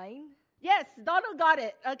online. Yes, Donald got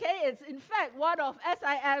it. Okay, it's in fact one of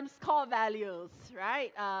SIM's core values,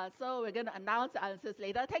 right? So we're going to announce the answers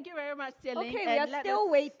later. Thank you very much, Jianling. Okay, we are still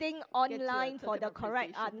waiting online for the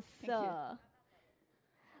correct answer. Thank you.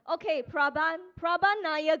 Okay, Prabhan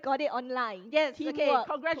Nair got it online. Yes, Teamwork. Okay,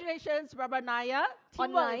 congratulations, Prabhan Nair.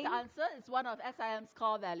 Teamwork Online. is the answer. It's one of SIM's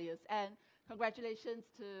core values. And congratulations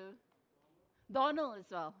to Donald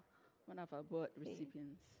as well, one of our award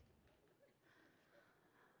recipients.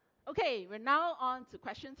 Okay, we're now on to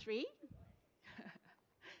question 3.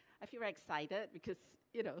 I feel very excited because,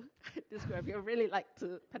 you know, this group here really like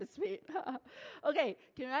to participate. Okay,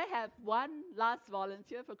 can I have one last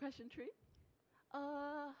volunteer for question 3?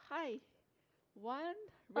 Hi. One,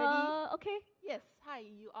 ready? Okay. Yes, hi,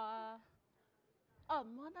 you are... Oh,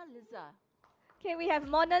 Mona Lisa. Okay, we have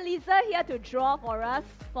Mona Lisa here to draw for us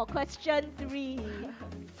for question 3.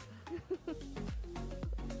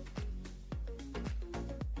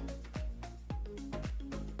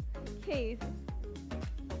 Okay.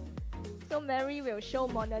 So Mary will show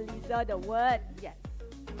Mona Lisa the word. Yes.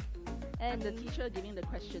 And the teacher giving the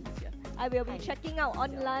questions here. I will be checking out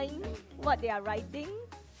online what they are writing.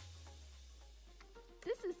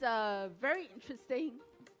 This is a very interesting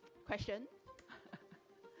question.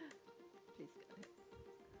 Please go ahead.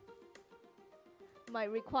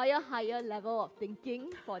 Might require higher level of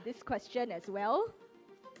thinking for this question as well.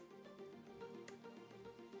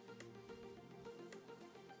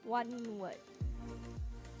 One word.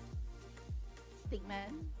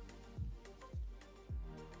 Stickman.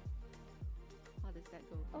 How does that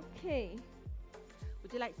go? Okay.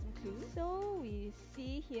 Would you like some clues? So we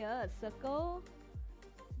see here a circle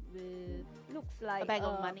with looks like a bag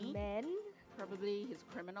of money. Man. Probably his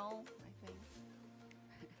criminal, I think.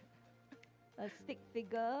 A stick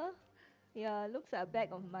figure. Yeah, looks like a bag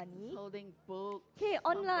of money. He's holding books. Okay,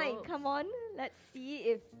 online, come on. Let's see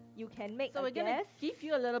if you can make so a we're guess. going to give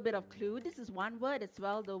you a little bit of clue. This is one word as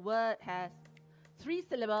well. The word has 3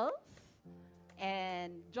 syllables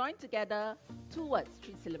and joined together 2 words,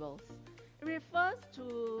 3 syllables. It refers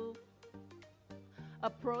to a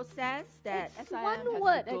process that it's SIM one has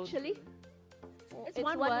word to go actually. through. It's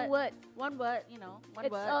one word. One word, you know, one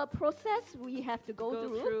it's word. It's a process we have to go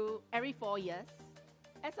through every 4 years.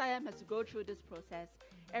 SIM has to go through this process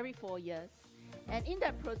every 4 years. And in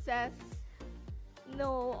that process...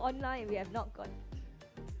 No, online we have not got.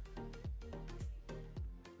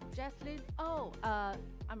 Jaslyn. Oh,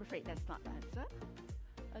 I'm afraid that's not the answer.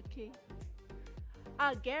 Okay.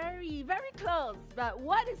 Gary, very close. But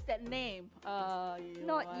what is that name?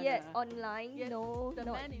 Not yet online. Yes, no, the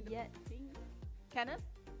not man in the yet. pink. Kenneth?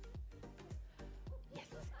 Yes,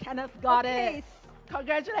 Kenneth got it.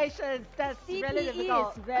 Congratulations. That's CPE really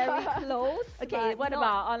difficult. is very close. Okay, but what not-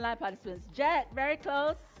 about online participants? Jet, very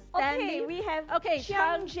close. Okay, Stanley? we have Okay,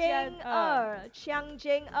 Chiang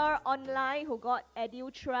Jing online who got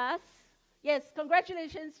EduTrust. Yes,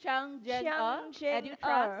 congratulations, Chiang Jing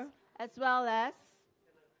EduTrust, as well as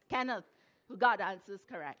Kenneth, who got the answers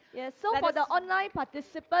correct. Yes, so for the online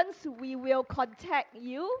participants, we will contact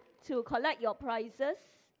you to collect your prizes.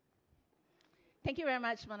 Thank you very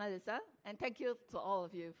much, Mona Lisa, and thank you to all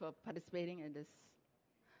of you for participating in this.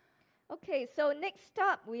 Okay, so next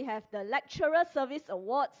up, we have the Lecturer Service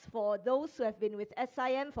Awards for those who have been with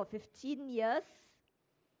SIM for 15 years.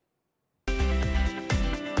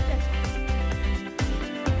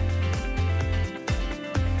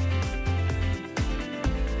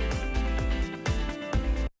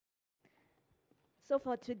 So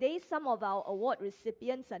for today, some of our award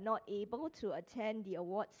recipients are not able to attend the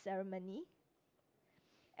award ceremony.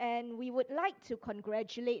 And we would like to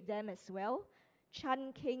congratulate them as well.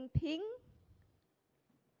 Chan Keng Ping,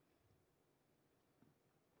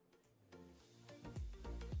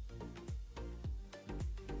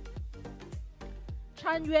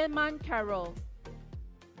 Chan Yuan Man Carol,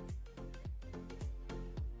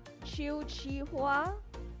 Chiu Chi Hua,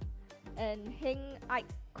 and Heng Ike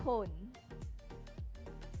Kon.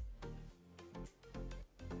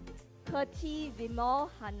 Kerti Vimal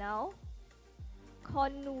Hanau,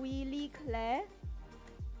 Conwilly Claire,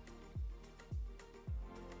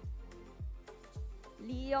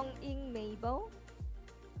 Lee Yong Ing Mabel,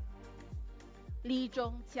 Lee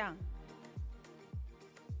Zhong Jiang,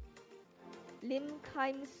 Lim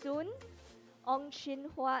Kim Soon, Ong Chin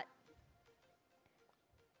Huat,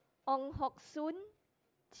 Ong Hock Soon,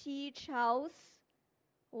 T. Charles,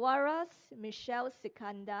 Waras Michelle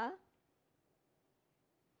Sikanda.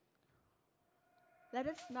 Let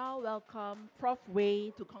us now welcome Prof.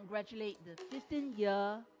 Wei to congratulate the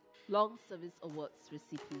 15-year Long Service Awards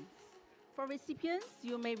recipients. For recipients,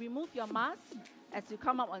 you may remove your mask as you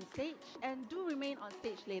come up on stage and do remain on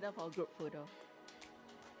stage later for a group photo.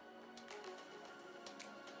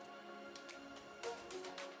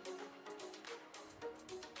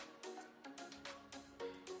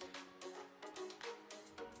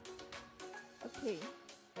 Okay.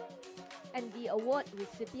 And the award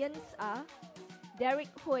recipients are Derek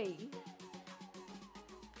Hui,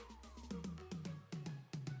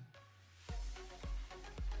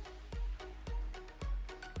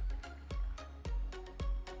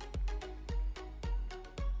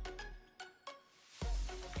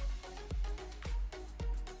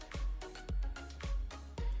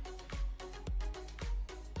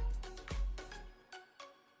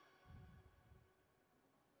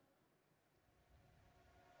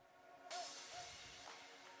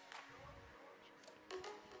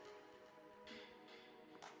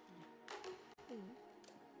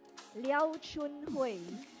 Liao Chun Hui,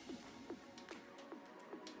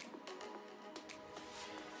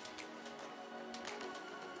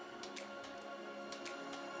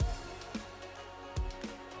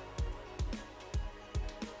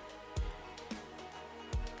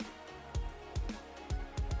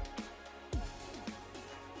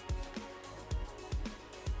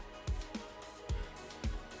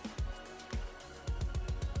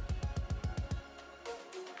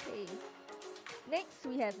 Next,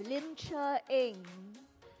 we have Lim Che Eng.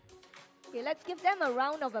 Okay, let's give them a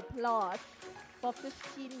round of applause for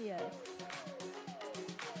 15 years.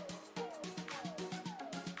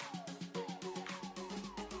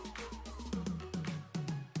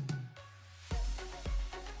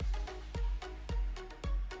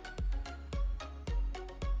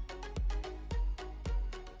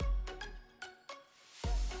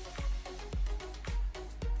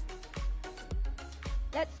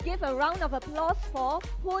 Let's give a round of applause for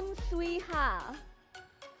Hun Sui Ha.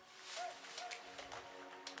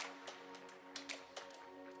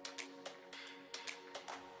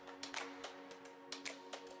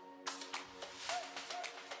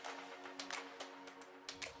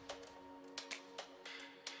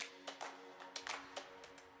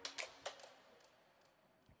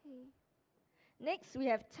 Next, we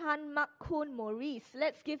have Tan Mak Kun Maurice.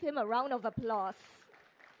 Let's give him a round of applause.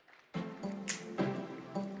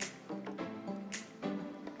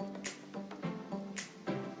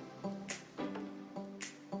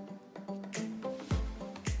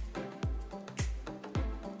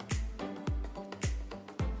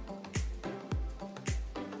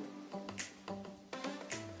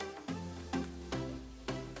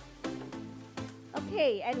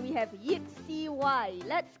 Okay, and we have Yip CY.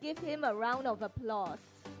 Let's give him a round of applause.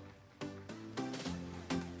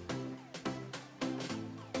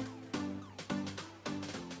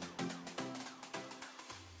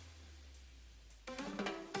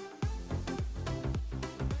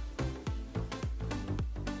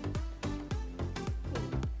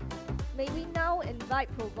 May we now invite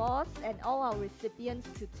Provost and all our recipients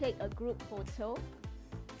to take a group photo.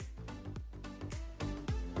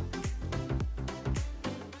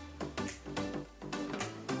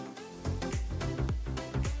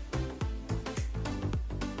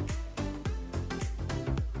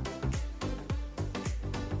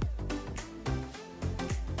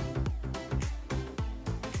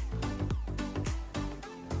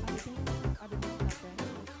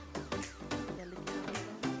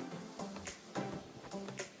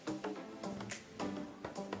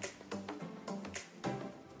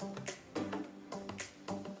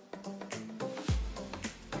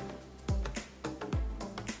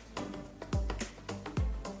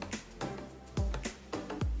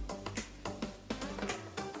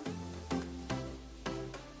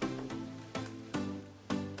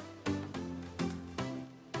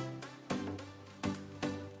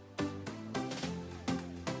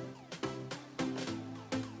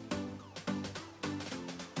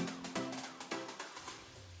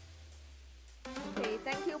 Okay,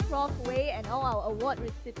 thank you, Prof. Wei, and all our award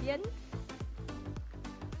recipients.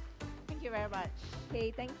 Thank you very much.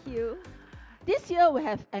 Okay, thank you. This year we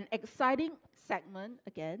have an exciting segment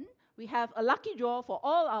again. We have a lucky draw for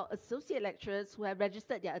all our associate lecturers who have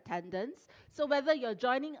registered their attendance. So whether you're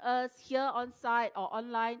joining us here on site or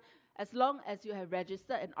online, as long as you have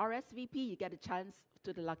registered an RSVP, you get a chance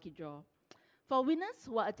to the lucky draw. For winners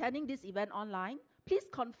who are attending this event online, please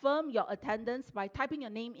confirm your attendance by typing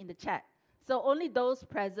your name in the chat. So only those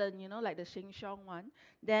present, you know, like the Sheng Xiong one,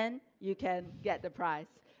 then you can get the prize.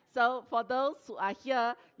 So for those who are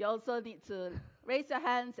here, you also need to raise your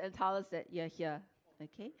hands and tell us that you're here,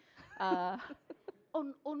 okay?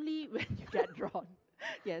 Only when you get drawn.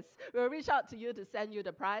 Yes, we'll reach out to you to send you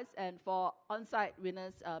the prize. And for on-site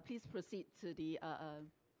winners, please proceed to the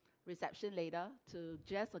reception later to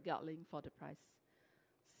Jess or Gatling for the prize.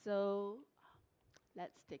 So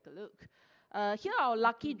let's take a look. Here are our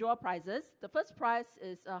lucky draw prizes. The first prize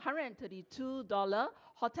is a $132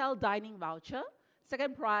 hotel dining voucher.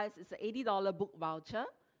 Second prize is an $80 book voucher.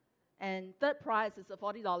 And third prize is a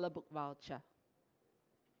 $40 book voucher.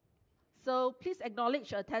 So please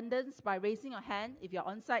acknowledge your attendance by raising your hand if you're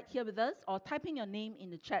on site here with us or typing your name in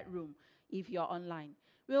the chat room if you're online.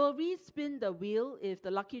 We will re-spin the wheel if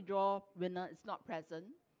the lucky draw winner is not present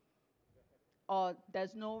or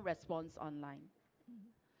there's no response online.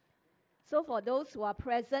 So for those who are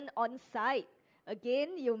present on site,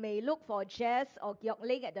 again, you may look for Jess or Gyok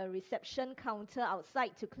Ling at the reception counter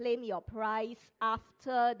outside to claim your prize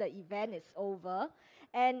after the event is over.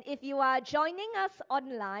 And if you are joining us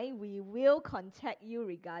online, we will contact you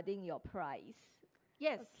regarding your prize.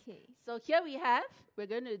 Yes. Okay. So here we have, we're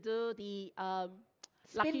going to do the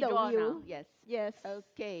lucky Spin the draw wheel. now. Yes. Yes.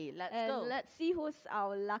 Okay, let's And go. let's see who's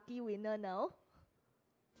our lucky winner now.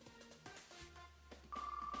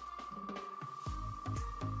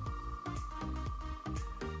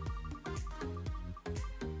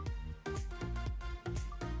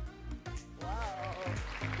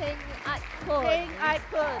 Heng Ai Kun. Heng Ai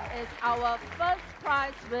Kun is our first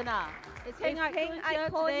prize winner. Is Heng Ai Kun here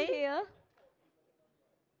today? Here?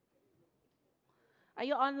 Are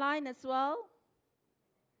you online as well?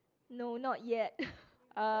 No, not yet.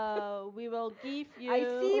 We will give you... I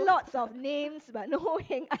see lots of names, but no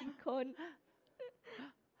Heng Ai Kun.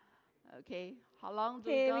 Okay, how long do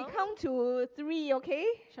we Okay, go? we count to 3, okay?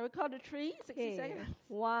 Shall we count to 3? 60 seconds.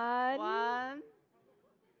 1,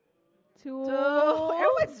 2,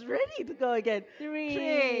 Everyone's ready to go again.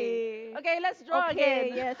 3. Okay, let's draw Okay,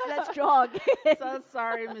 again. yes, let's draw again. So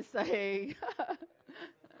sorry, Mr. Heng.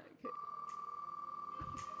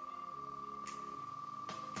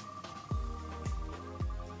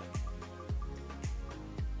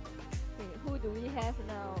 Okay, who do we have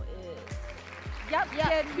now? It's Yap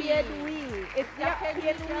Hien Wee. It's Yap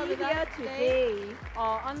Hien Wee here today.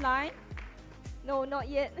 Or online? No, not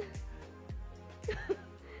yet.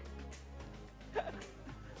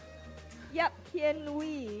 Yap Hien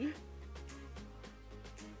Wee.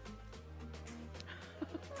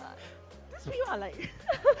 These people are like...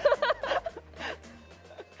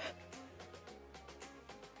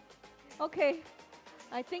 Okay,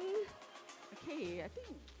 I think Okay, I think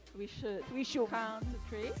we should count to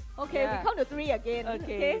 3. Okay, Yeah. we count to 3 again.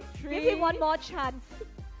 Okay, Give him one more chance.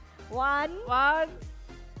 1, 1,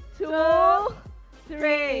 2,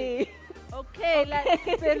 3. Okay, let's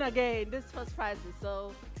spin again. This first prize is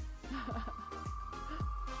so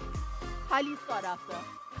highly sought after.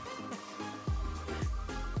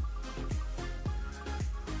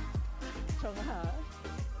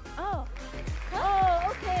 Oh,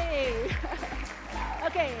 okay.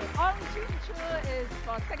 Okay, Ong Chin Chu is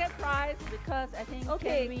for second prize because I think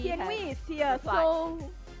Kian Wei is here, replied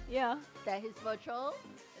so yeah. that his virtual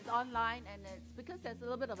is online, and it's because there's a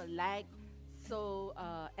little bit of a lag. So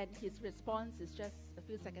and his response is just a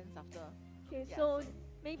few seconds after. Okay, so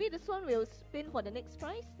maybe this one will spin for the next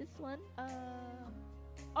prize. This one.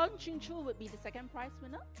 Ong Chin Chu would be the second prize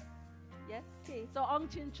winner. Yes. Okay. So Ong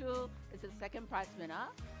Chin Chu is the second prize winner.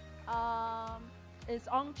 Is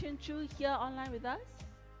Ong Chin Chu here online with us?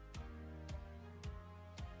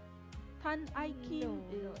 Tan Ai Kim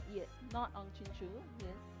is not Ong Chin Chu.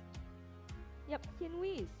 Yes. Yep, Kian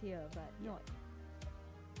Wei is here, but not.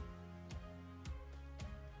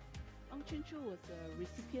 Ong Chin Chu was a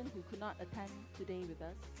recipient who could not attend today with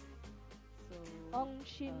us. So Ong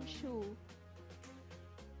Chin Chu.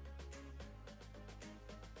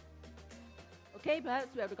 Okay,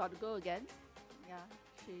 perhaps we have got to go again. Yeah,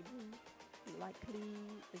 she likely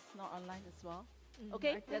is not online as well.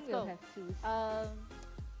 Okay, let's go.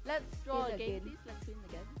 Let's draw again, please. Let's spin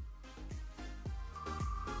again.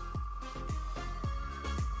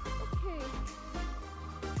 Okay.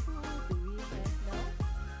 Who do we have now?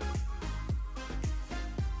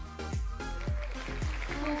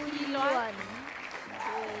 Fu Yuan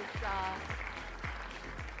is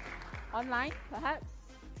online, perhaps.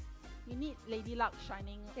 You need Lady Luck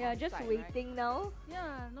shining. Yeah, on just site, waiting right? now.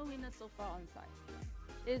 Yeah, no winner so far on site.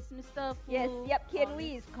 Is Mr. Fu? Yes, yep, Kian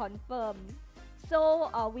Wei is confirmed. So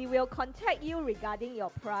we will contact you regarding your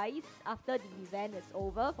prize after the event is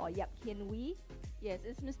over for Yap Kian Wei. Yes,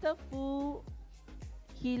 is Mr. Fu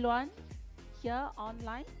Hee Luan here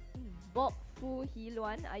online? Bob Fu Hee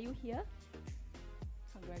Luan, are you here?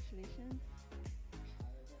 Congratulations.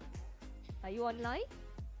 Are you online?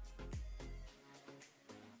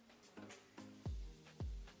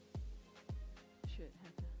 Should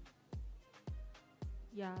have.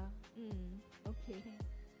 Yeah. Okay.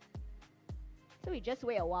 So we just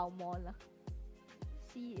wait a while more lah.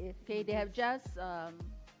 See if Okay, they have just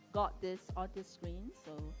got this on the screen.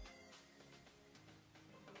 So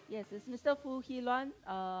yes, it's Mr. Fu Hee Luan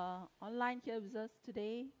online here with us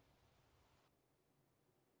today.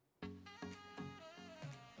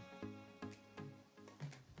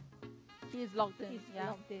 He is logged in. He's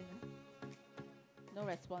logged in. No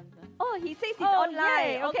response. Oh, he says he's online.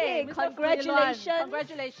 yay. Okay, Mr. congratulations. Fu Hee Luan,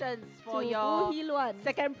 congratulations for to your Fu Hee Luan.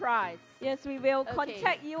 second prize. Yes, we will Okay.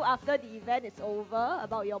 contact you after the event is over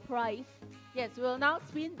about your prize. Yes, we'll now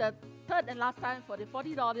spin the third and last time for the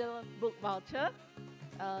 $40 book voucher.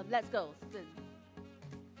 Let's go, spin.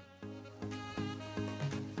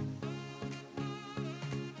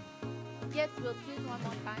 Yes, we'll spin one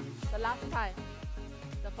more time. The last time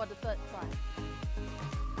for the third prize.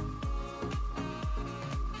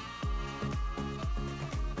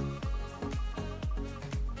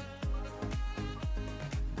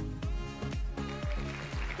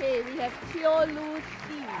 Okay, we have Teo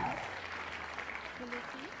Lucy.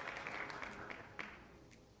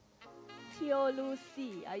 Teo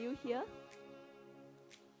Lucy, are you here?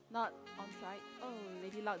 Not on site. Oh,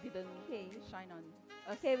 Lady Luck didn't shine on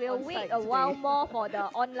us. Okay, we'll on wait site a today. while more for the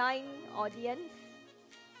online audience.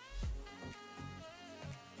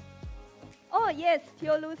 Oh yes,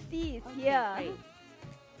 Teo Lucy is here. Great.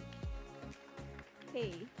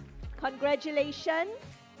 Okay, congratulations.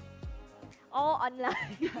 All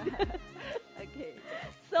online. Okay.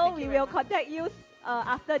 So Thank we you will very much. contact you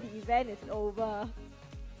after the event is over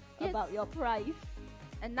about your prize.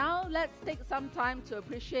 And now let's take some time to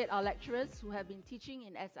appreciate our lecturers who have been teaching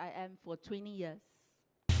in SIM for 20 years.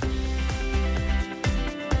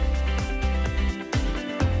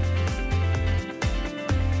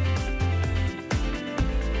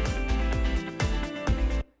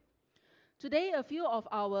 Today, a few of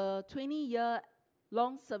our 20-year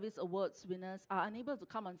Long Service Awards winners are unable to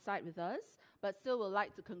come on site with us, but still would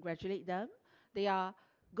like to congratulate them. They are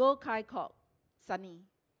Go Kai Kok, Sunny.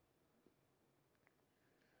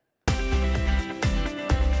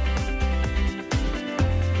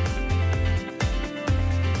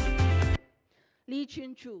 Lee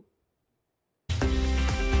Chun Chu.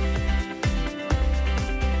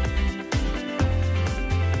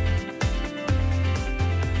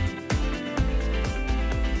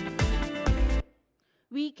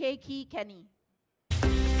 Wee Kei Ki Kenny.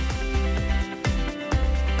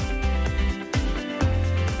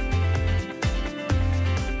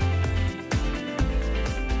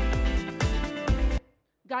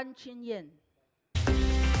 Gan Chin Yen.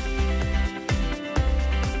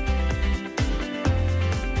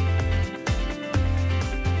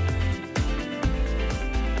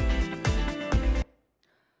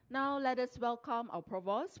 Now let us welcome our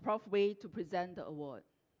Provost, Prof. Wei, to present the award.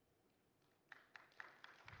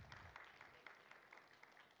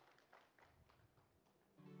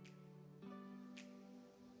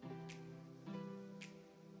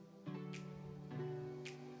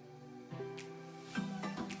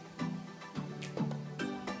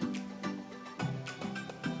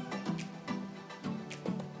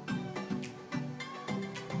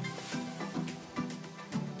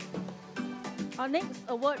 Our next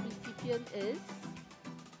award recipient is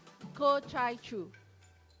Ko Chai Chu.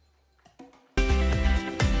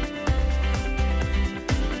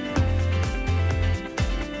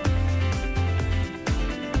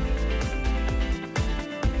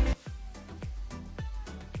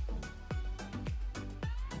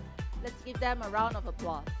 Let's give them a round of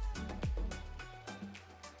applause.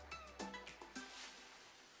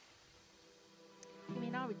 You may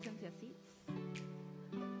now return to your seats.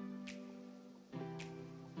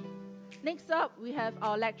 Next up, we have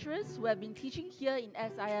our lecturers who have been teaching here in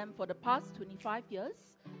SIM for the past 25 years.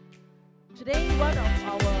 Today, one of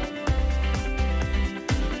our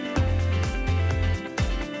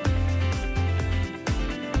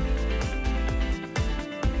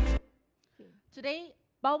Today,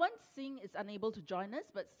 Balwan Singh is unable to join us,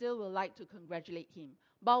 but still would like to congratulate him.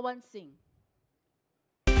 Balwan Singh.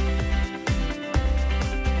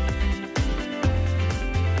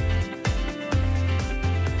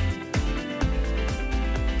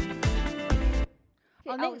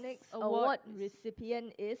 Our next award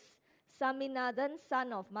recipient is Saminathan,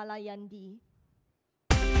 son of Malayandi.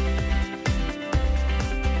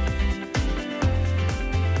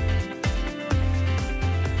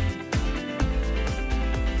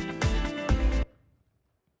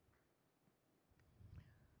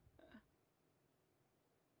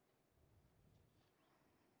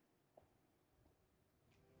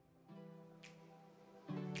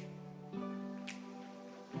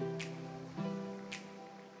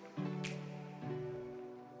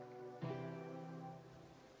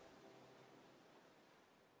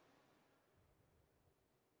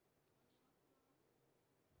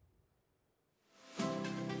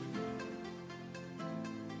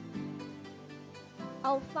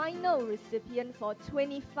 Our final recipient for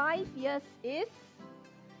 25 years is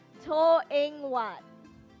To Eng Wat.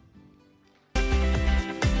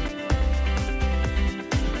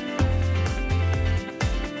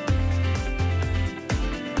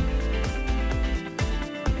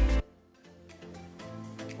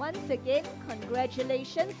 Once again,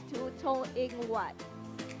 congratulations to To Eng Wat.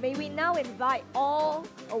 May we now invite all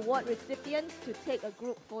award recipients to take a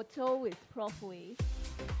group photo with Prof. Wei.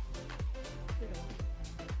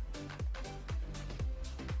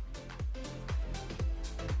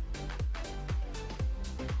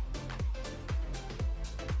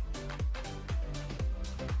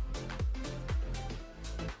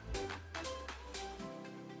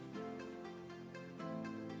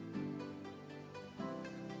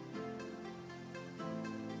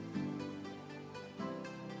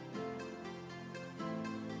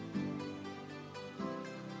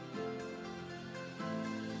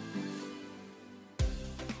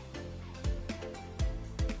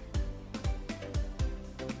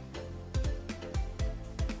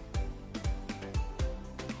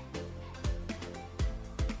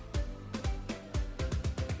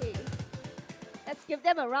 Let's give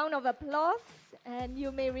them a round of applause, and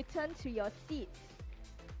you may return to your seats.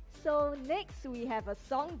 So next we have a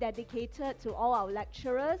song dedicated to all our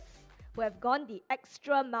lecturers who have gone the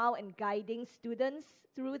extra mile in guiding students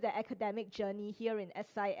through the academic journey here in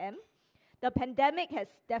SIM. The pandemic has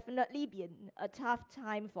definitely been a tough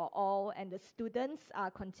time for all, and the students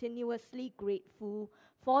are continuously grateful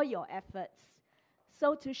for your efforts.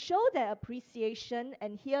 So to show their appreciation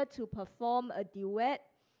and here to perform a duet,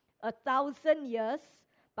 1,000 Years,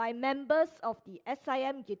 by members of the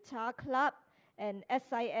SIM Guitar Club and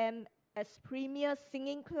SIM as Premier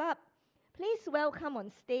Singing Club, please welcome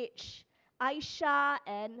on stage Aisha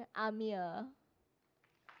and Amir.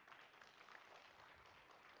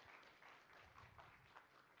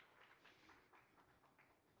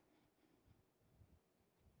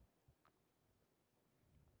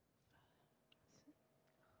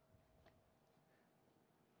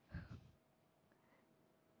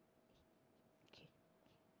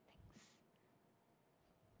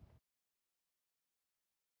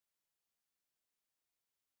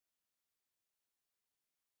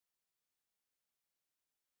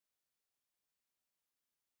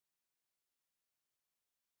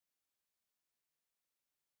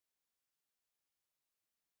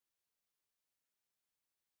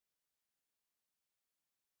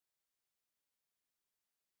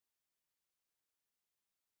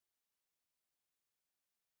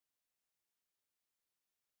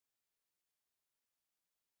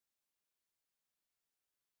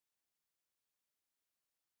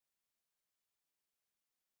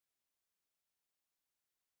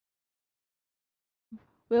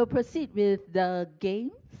 We'll proceed with the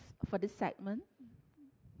games for this segment.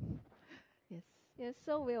 Yes. Yes,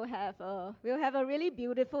 so we'll have a really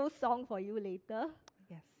beautiful song for you later.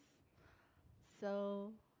 Yes.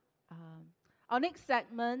 So our next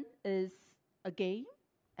segment is a game,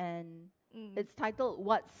 and it's titled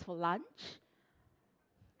 "What's for Lunch?"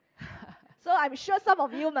 So I'm sure some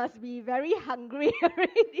of you must be very hungry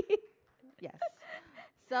already. Yes.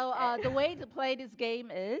 So the way to play this game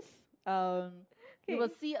is you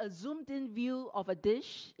will see a zoomed-in view of a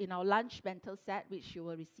dish in our lunch bento set, which you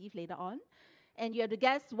will receive later on. And you have to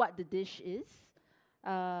guess what the dish is. For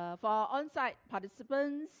our on-site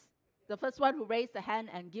participants, the first one who raised the hand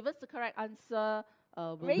and give us the correct answer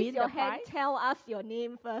will Raise win your the hand, prize. tell us your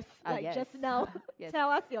name first, like yes. just now. Yes.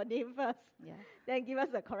 Tell us your name first, Yeah. then give us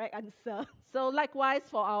the correct answer. So likewise,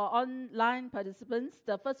 for our online participants,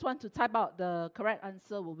 the first one to type out the correct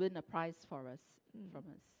answer will win a prize from us.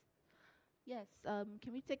 Yes,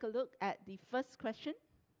 can we take a look at the first question?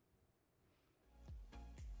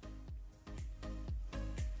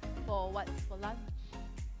 For what's for lunch?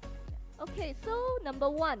 Okay, so number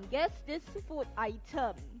 1, guess this food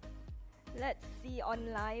item. Let's see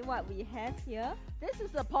online what we have here. This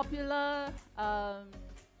is a popular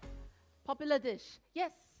popular dish.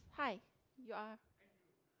 Yes, hi, you are?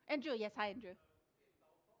 Andrew, yes, hi Andrew.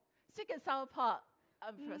 Sweet and sour pork.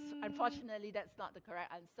 Unfortunately, that's not the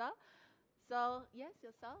correct answer. So, yes,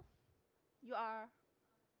 yourself? You are?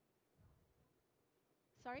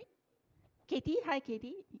 Sorry? Katie, hi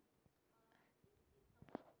Katie.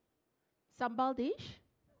 Sambal dish?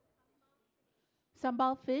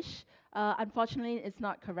 Sambal fish. Unfortunately, it's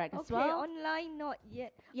not correct as well. Okay, online not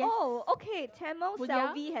yet. Yes. Oh, okay, Tamil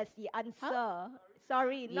Punya? Selvi has the answer.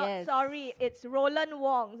 Sorry, not Yes. sorry. It's Roland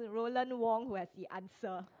Wong. Roland Wong who has the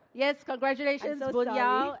answer. Yes, congratulations, I'm so Bun sorry.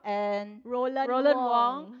 Yao and Roland Wong.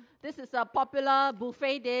 Wong. This is a popular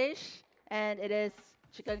buffet dish, and it is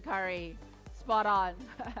chicken curry. Spot on.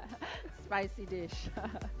 Spicy dish.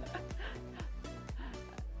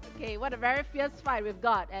 Okay, what a very fierce fight we've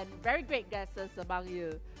got, and very great guesses among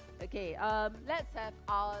you. Okay, let's have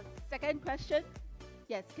our second question.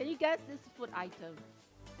 Yes, can you guess this food item?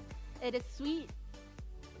 It is sweet.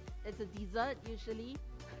 It's a dessert usually.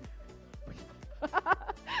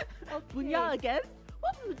 Bunya again?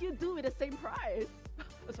 What would you do with the same prize?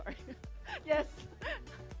 Oh, sorry. Yes.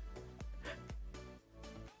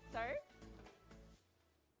 Sorry?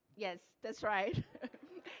 Yes, that's right.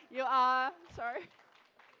 You are, sorry.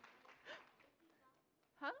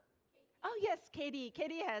 Huh? Oh, yes, Katie.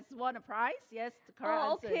 Katie has won a prize. Yes, the correct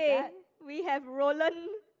answer is okay. that. We have Roland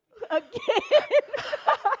again.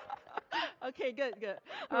 Okay, good.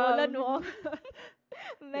 Roland Wong.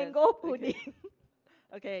 Mango pudding.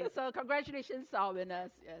 Okay, so congratulations to our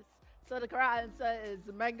winners. Yes. So the correct answer is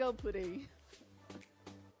mango pudding.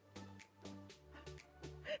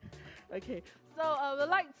 Okay, so we'd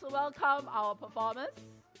like to welcome our performers.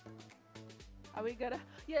 Are we gonna?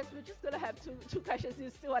 Yes, we're just gonna have two questions you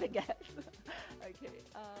still want to guess. Okay.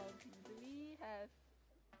 Do we have?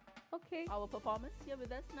 Okay. Our performers here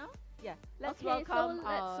with us now. Yeah. Let's Okay, welcome.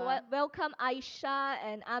 so let's welcome Aisha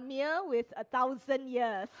and Amir with 1,000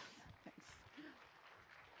 years. Thanks.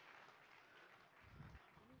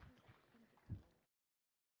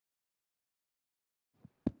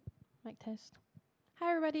 Mic test. Hi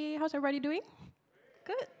everybody, how's everybody doing?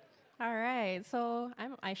 Good. All right, so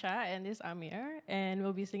I'm Aisha and this is Amir, and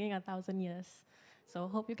we'll be singing 1,000 years. So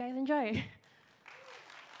hope you guys enjoy.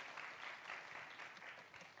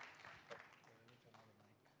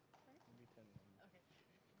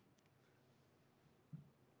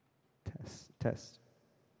 Test.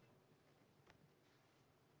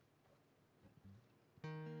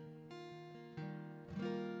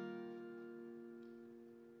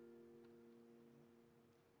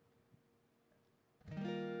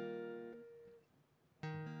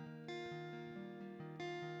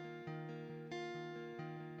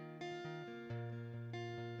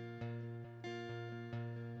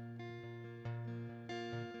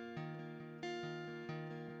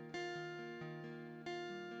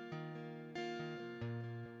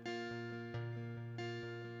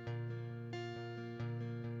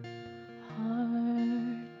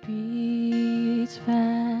 Heart beats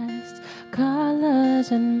fast,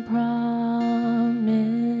 colors and promises.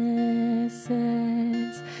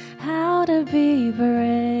 How to be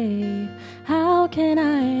brave? How can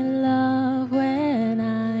I love when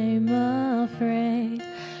I'm afraid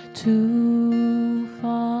to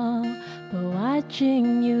fall? But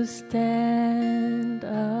watching you stand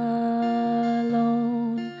alone,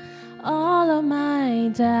 all of my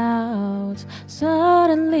doubts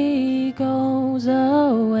suddenly goes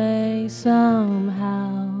away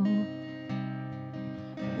somehow.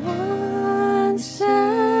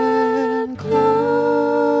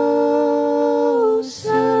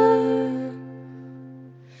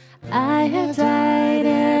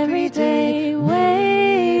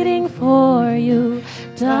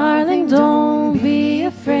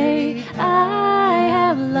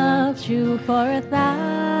 loved you for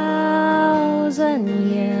 1,000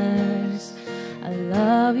 years. I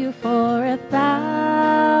love you for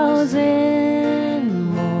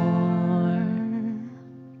 1,000 more.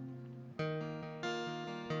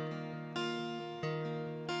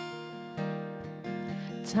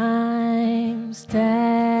 Time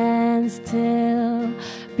stands still,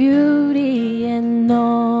 beauty and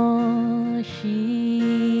all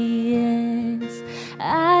she is.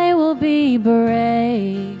 I will be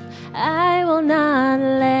brave, I will not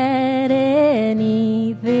let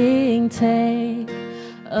anything take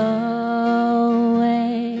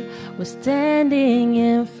away. We're standing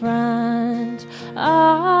in front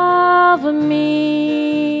of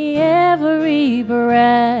me, every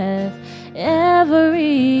breath,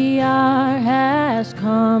 every hour has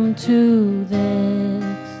come to this.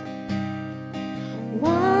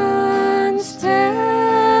 One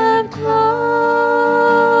step closer.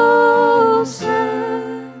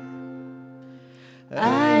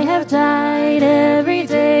 I have died every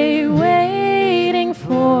day waiting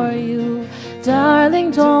for you.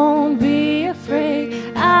 Darling, don't be afraid.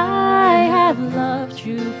 I have loved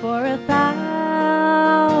you for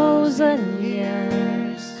 1,000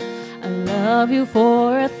 years. I love you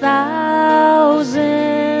for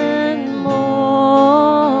 1,000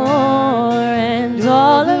 more. And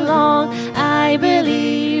all along I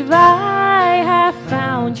believe I have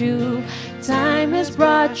found you. Time has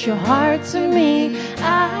brought your heart to me.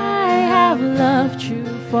 I have loved you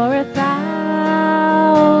for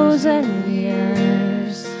 1,000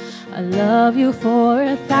 years. I love you for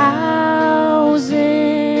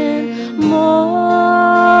 1,000 more.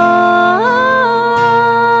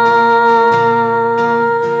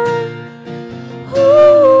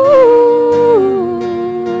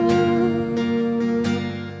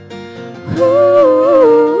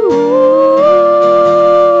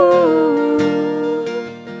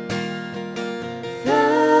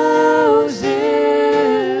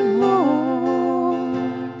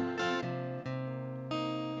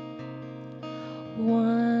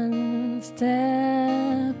 One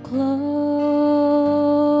step closer.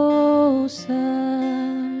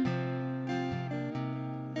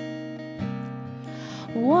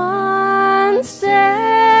 One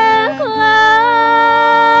step closer.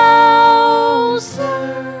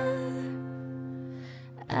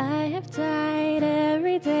 I have died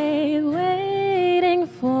every day waiting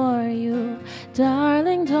for you.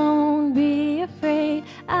 Darling, don't be afraid.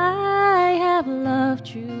 I have loved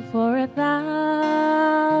you for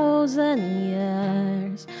 1,000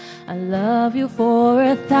 years. I love you for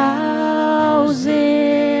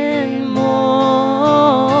 1,000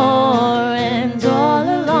 more. And all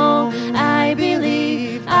along I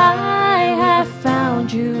believe I have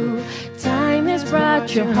found you. Time has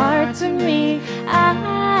brought your heart to me.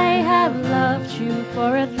 I have loved you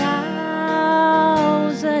for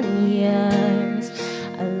 1,000 years.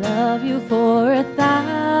 I love you for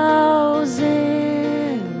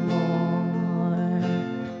 1,000 more.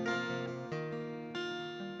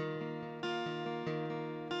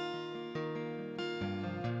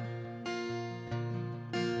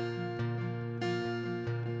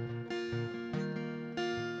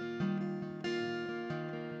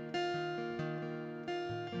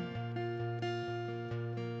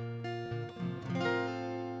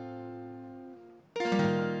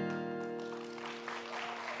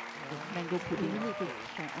 Mango pudding for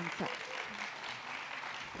on-site.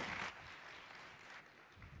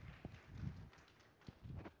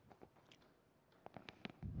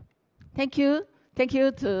 Thank you. Thank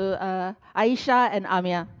you to Aisha and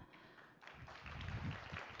Amia.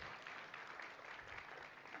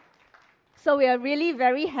 So we are really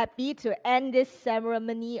very happy to end this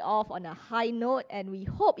ceremony off on a high note, and we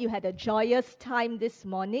hope you had a joyous time this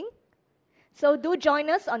morning. So do join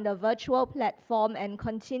us on the virtual platform and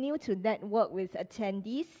continue to network with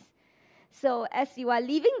attendees. So as you are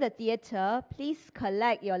leaving the theatre, please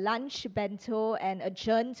collect your lunch bento and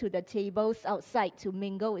adjourn to the tables outside to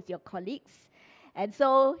mingle with your colleagues. And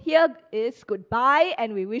so here is goodbye,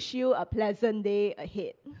 and we wish you a pleasant day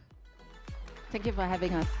ahead. Thank you for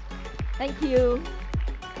having us. Thank you.